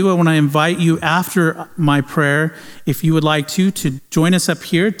 Before I do, I want to invite you after my prayer, if you would like to join us up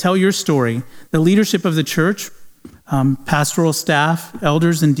here, tell your story. The leadership of the church, pastoral staff,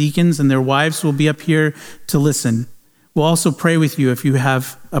 elders and deacons and their wives will be up here to listen. We'll also pray with you if you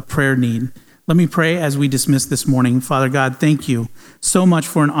have a prayer need. Let me pray as we dismiss this morning. Father God, thank you so much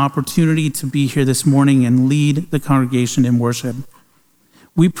for an opportunity to be here this morning and lead the congregation in worship.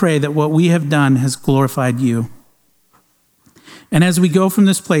 We pray that what we have done has glorified you. And as we go from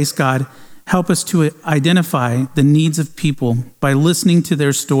this place, God, help us to identify the needs of people by listening to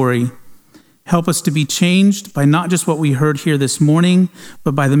their story. Help us to be changed by not just what we heard here this morning,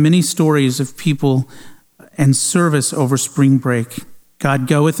 but by the many stories of people and service over spring break. God,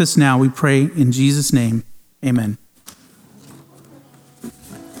 go with us now, we pray in Jesus' name. Amen.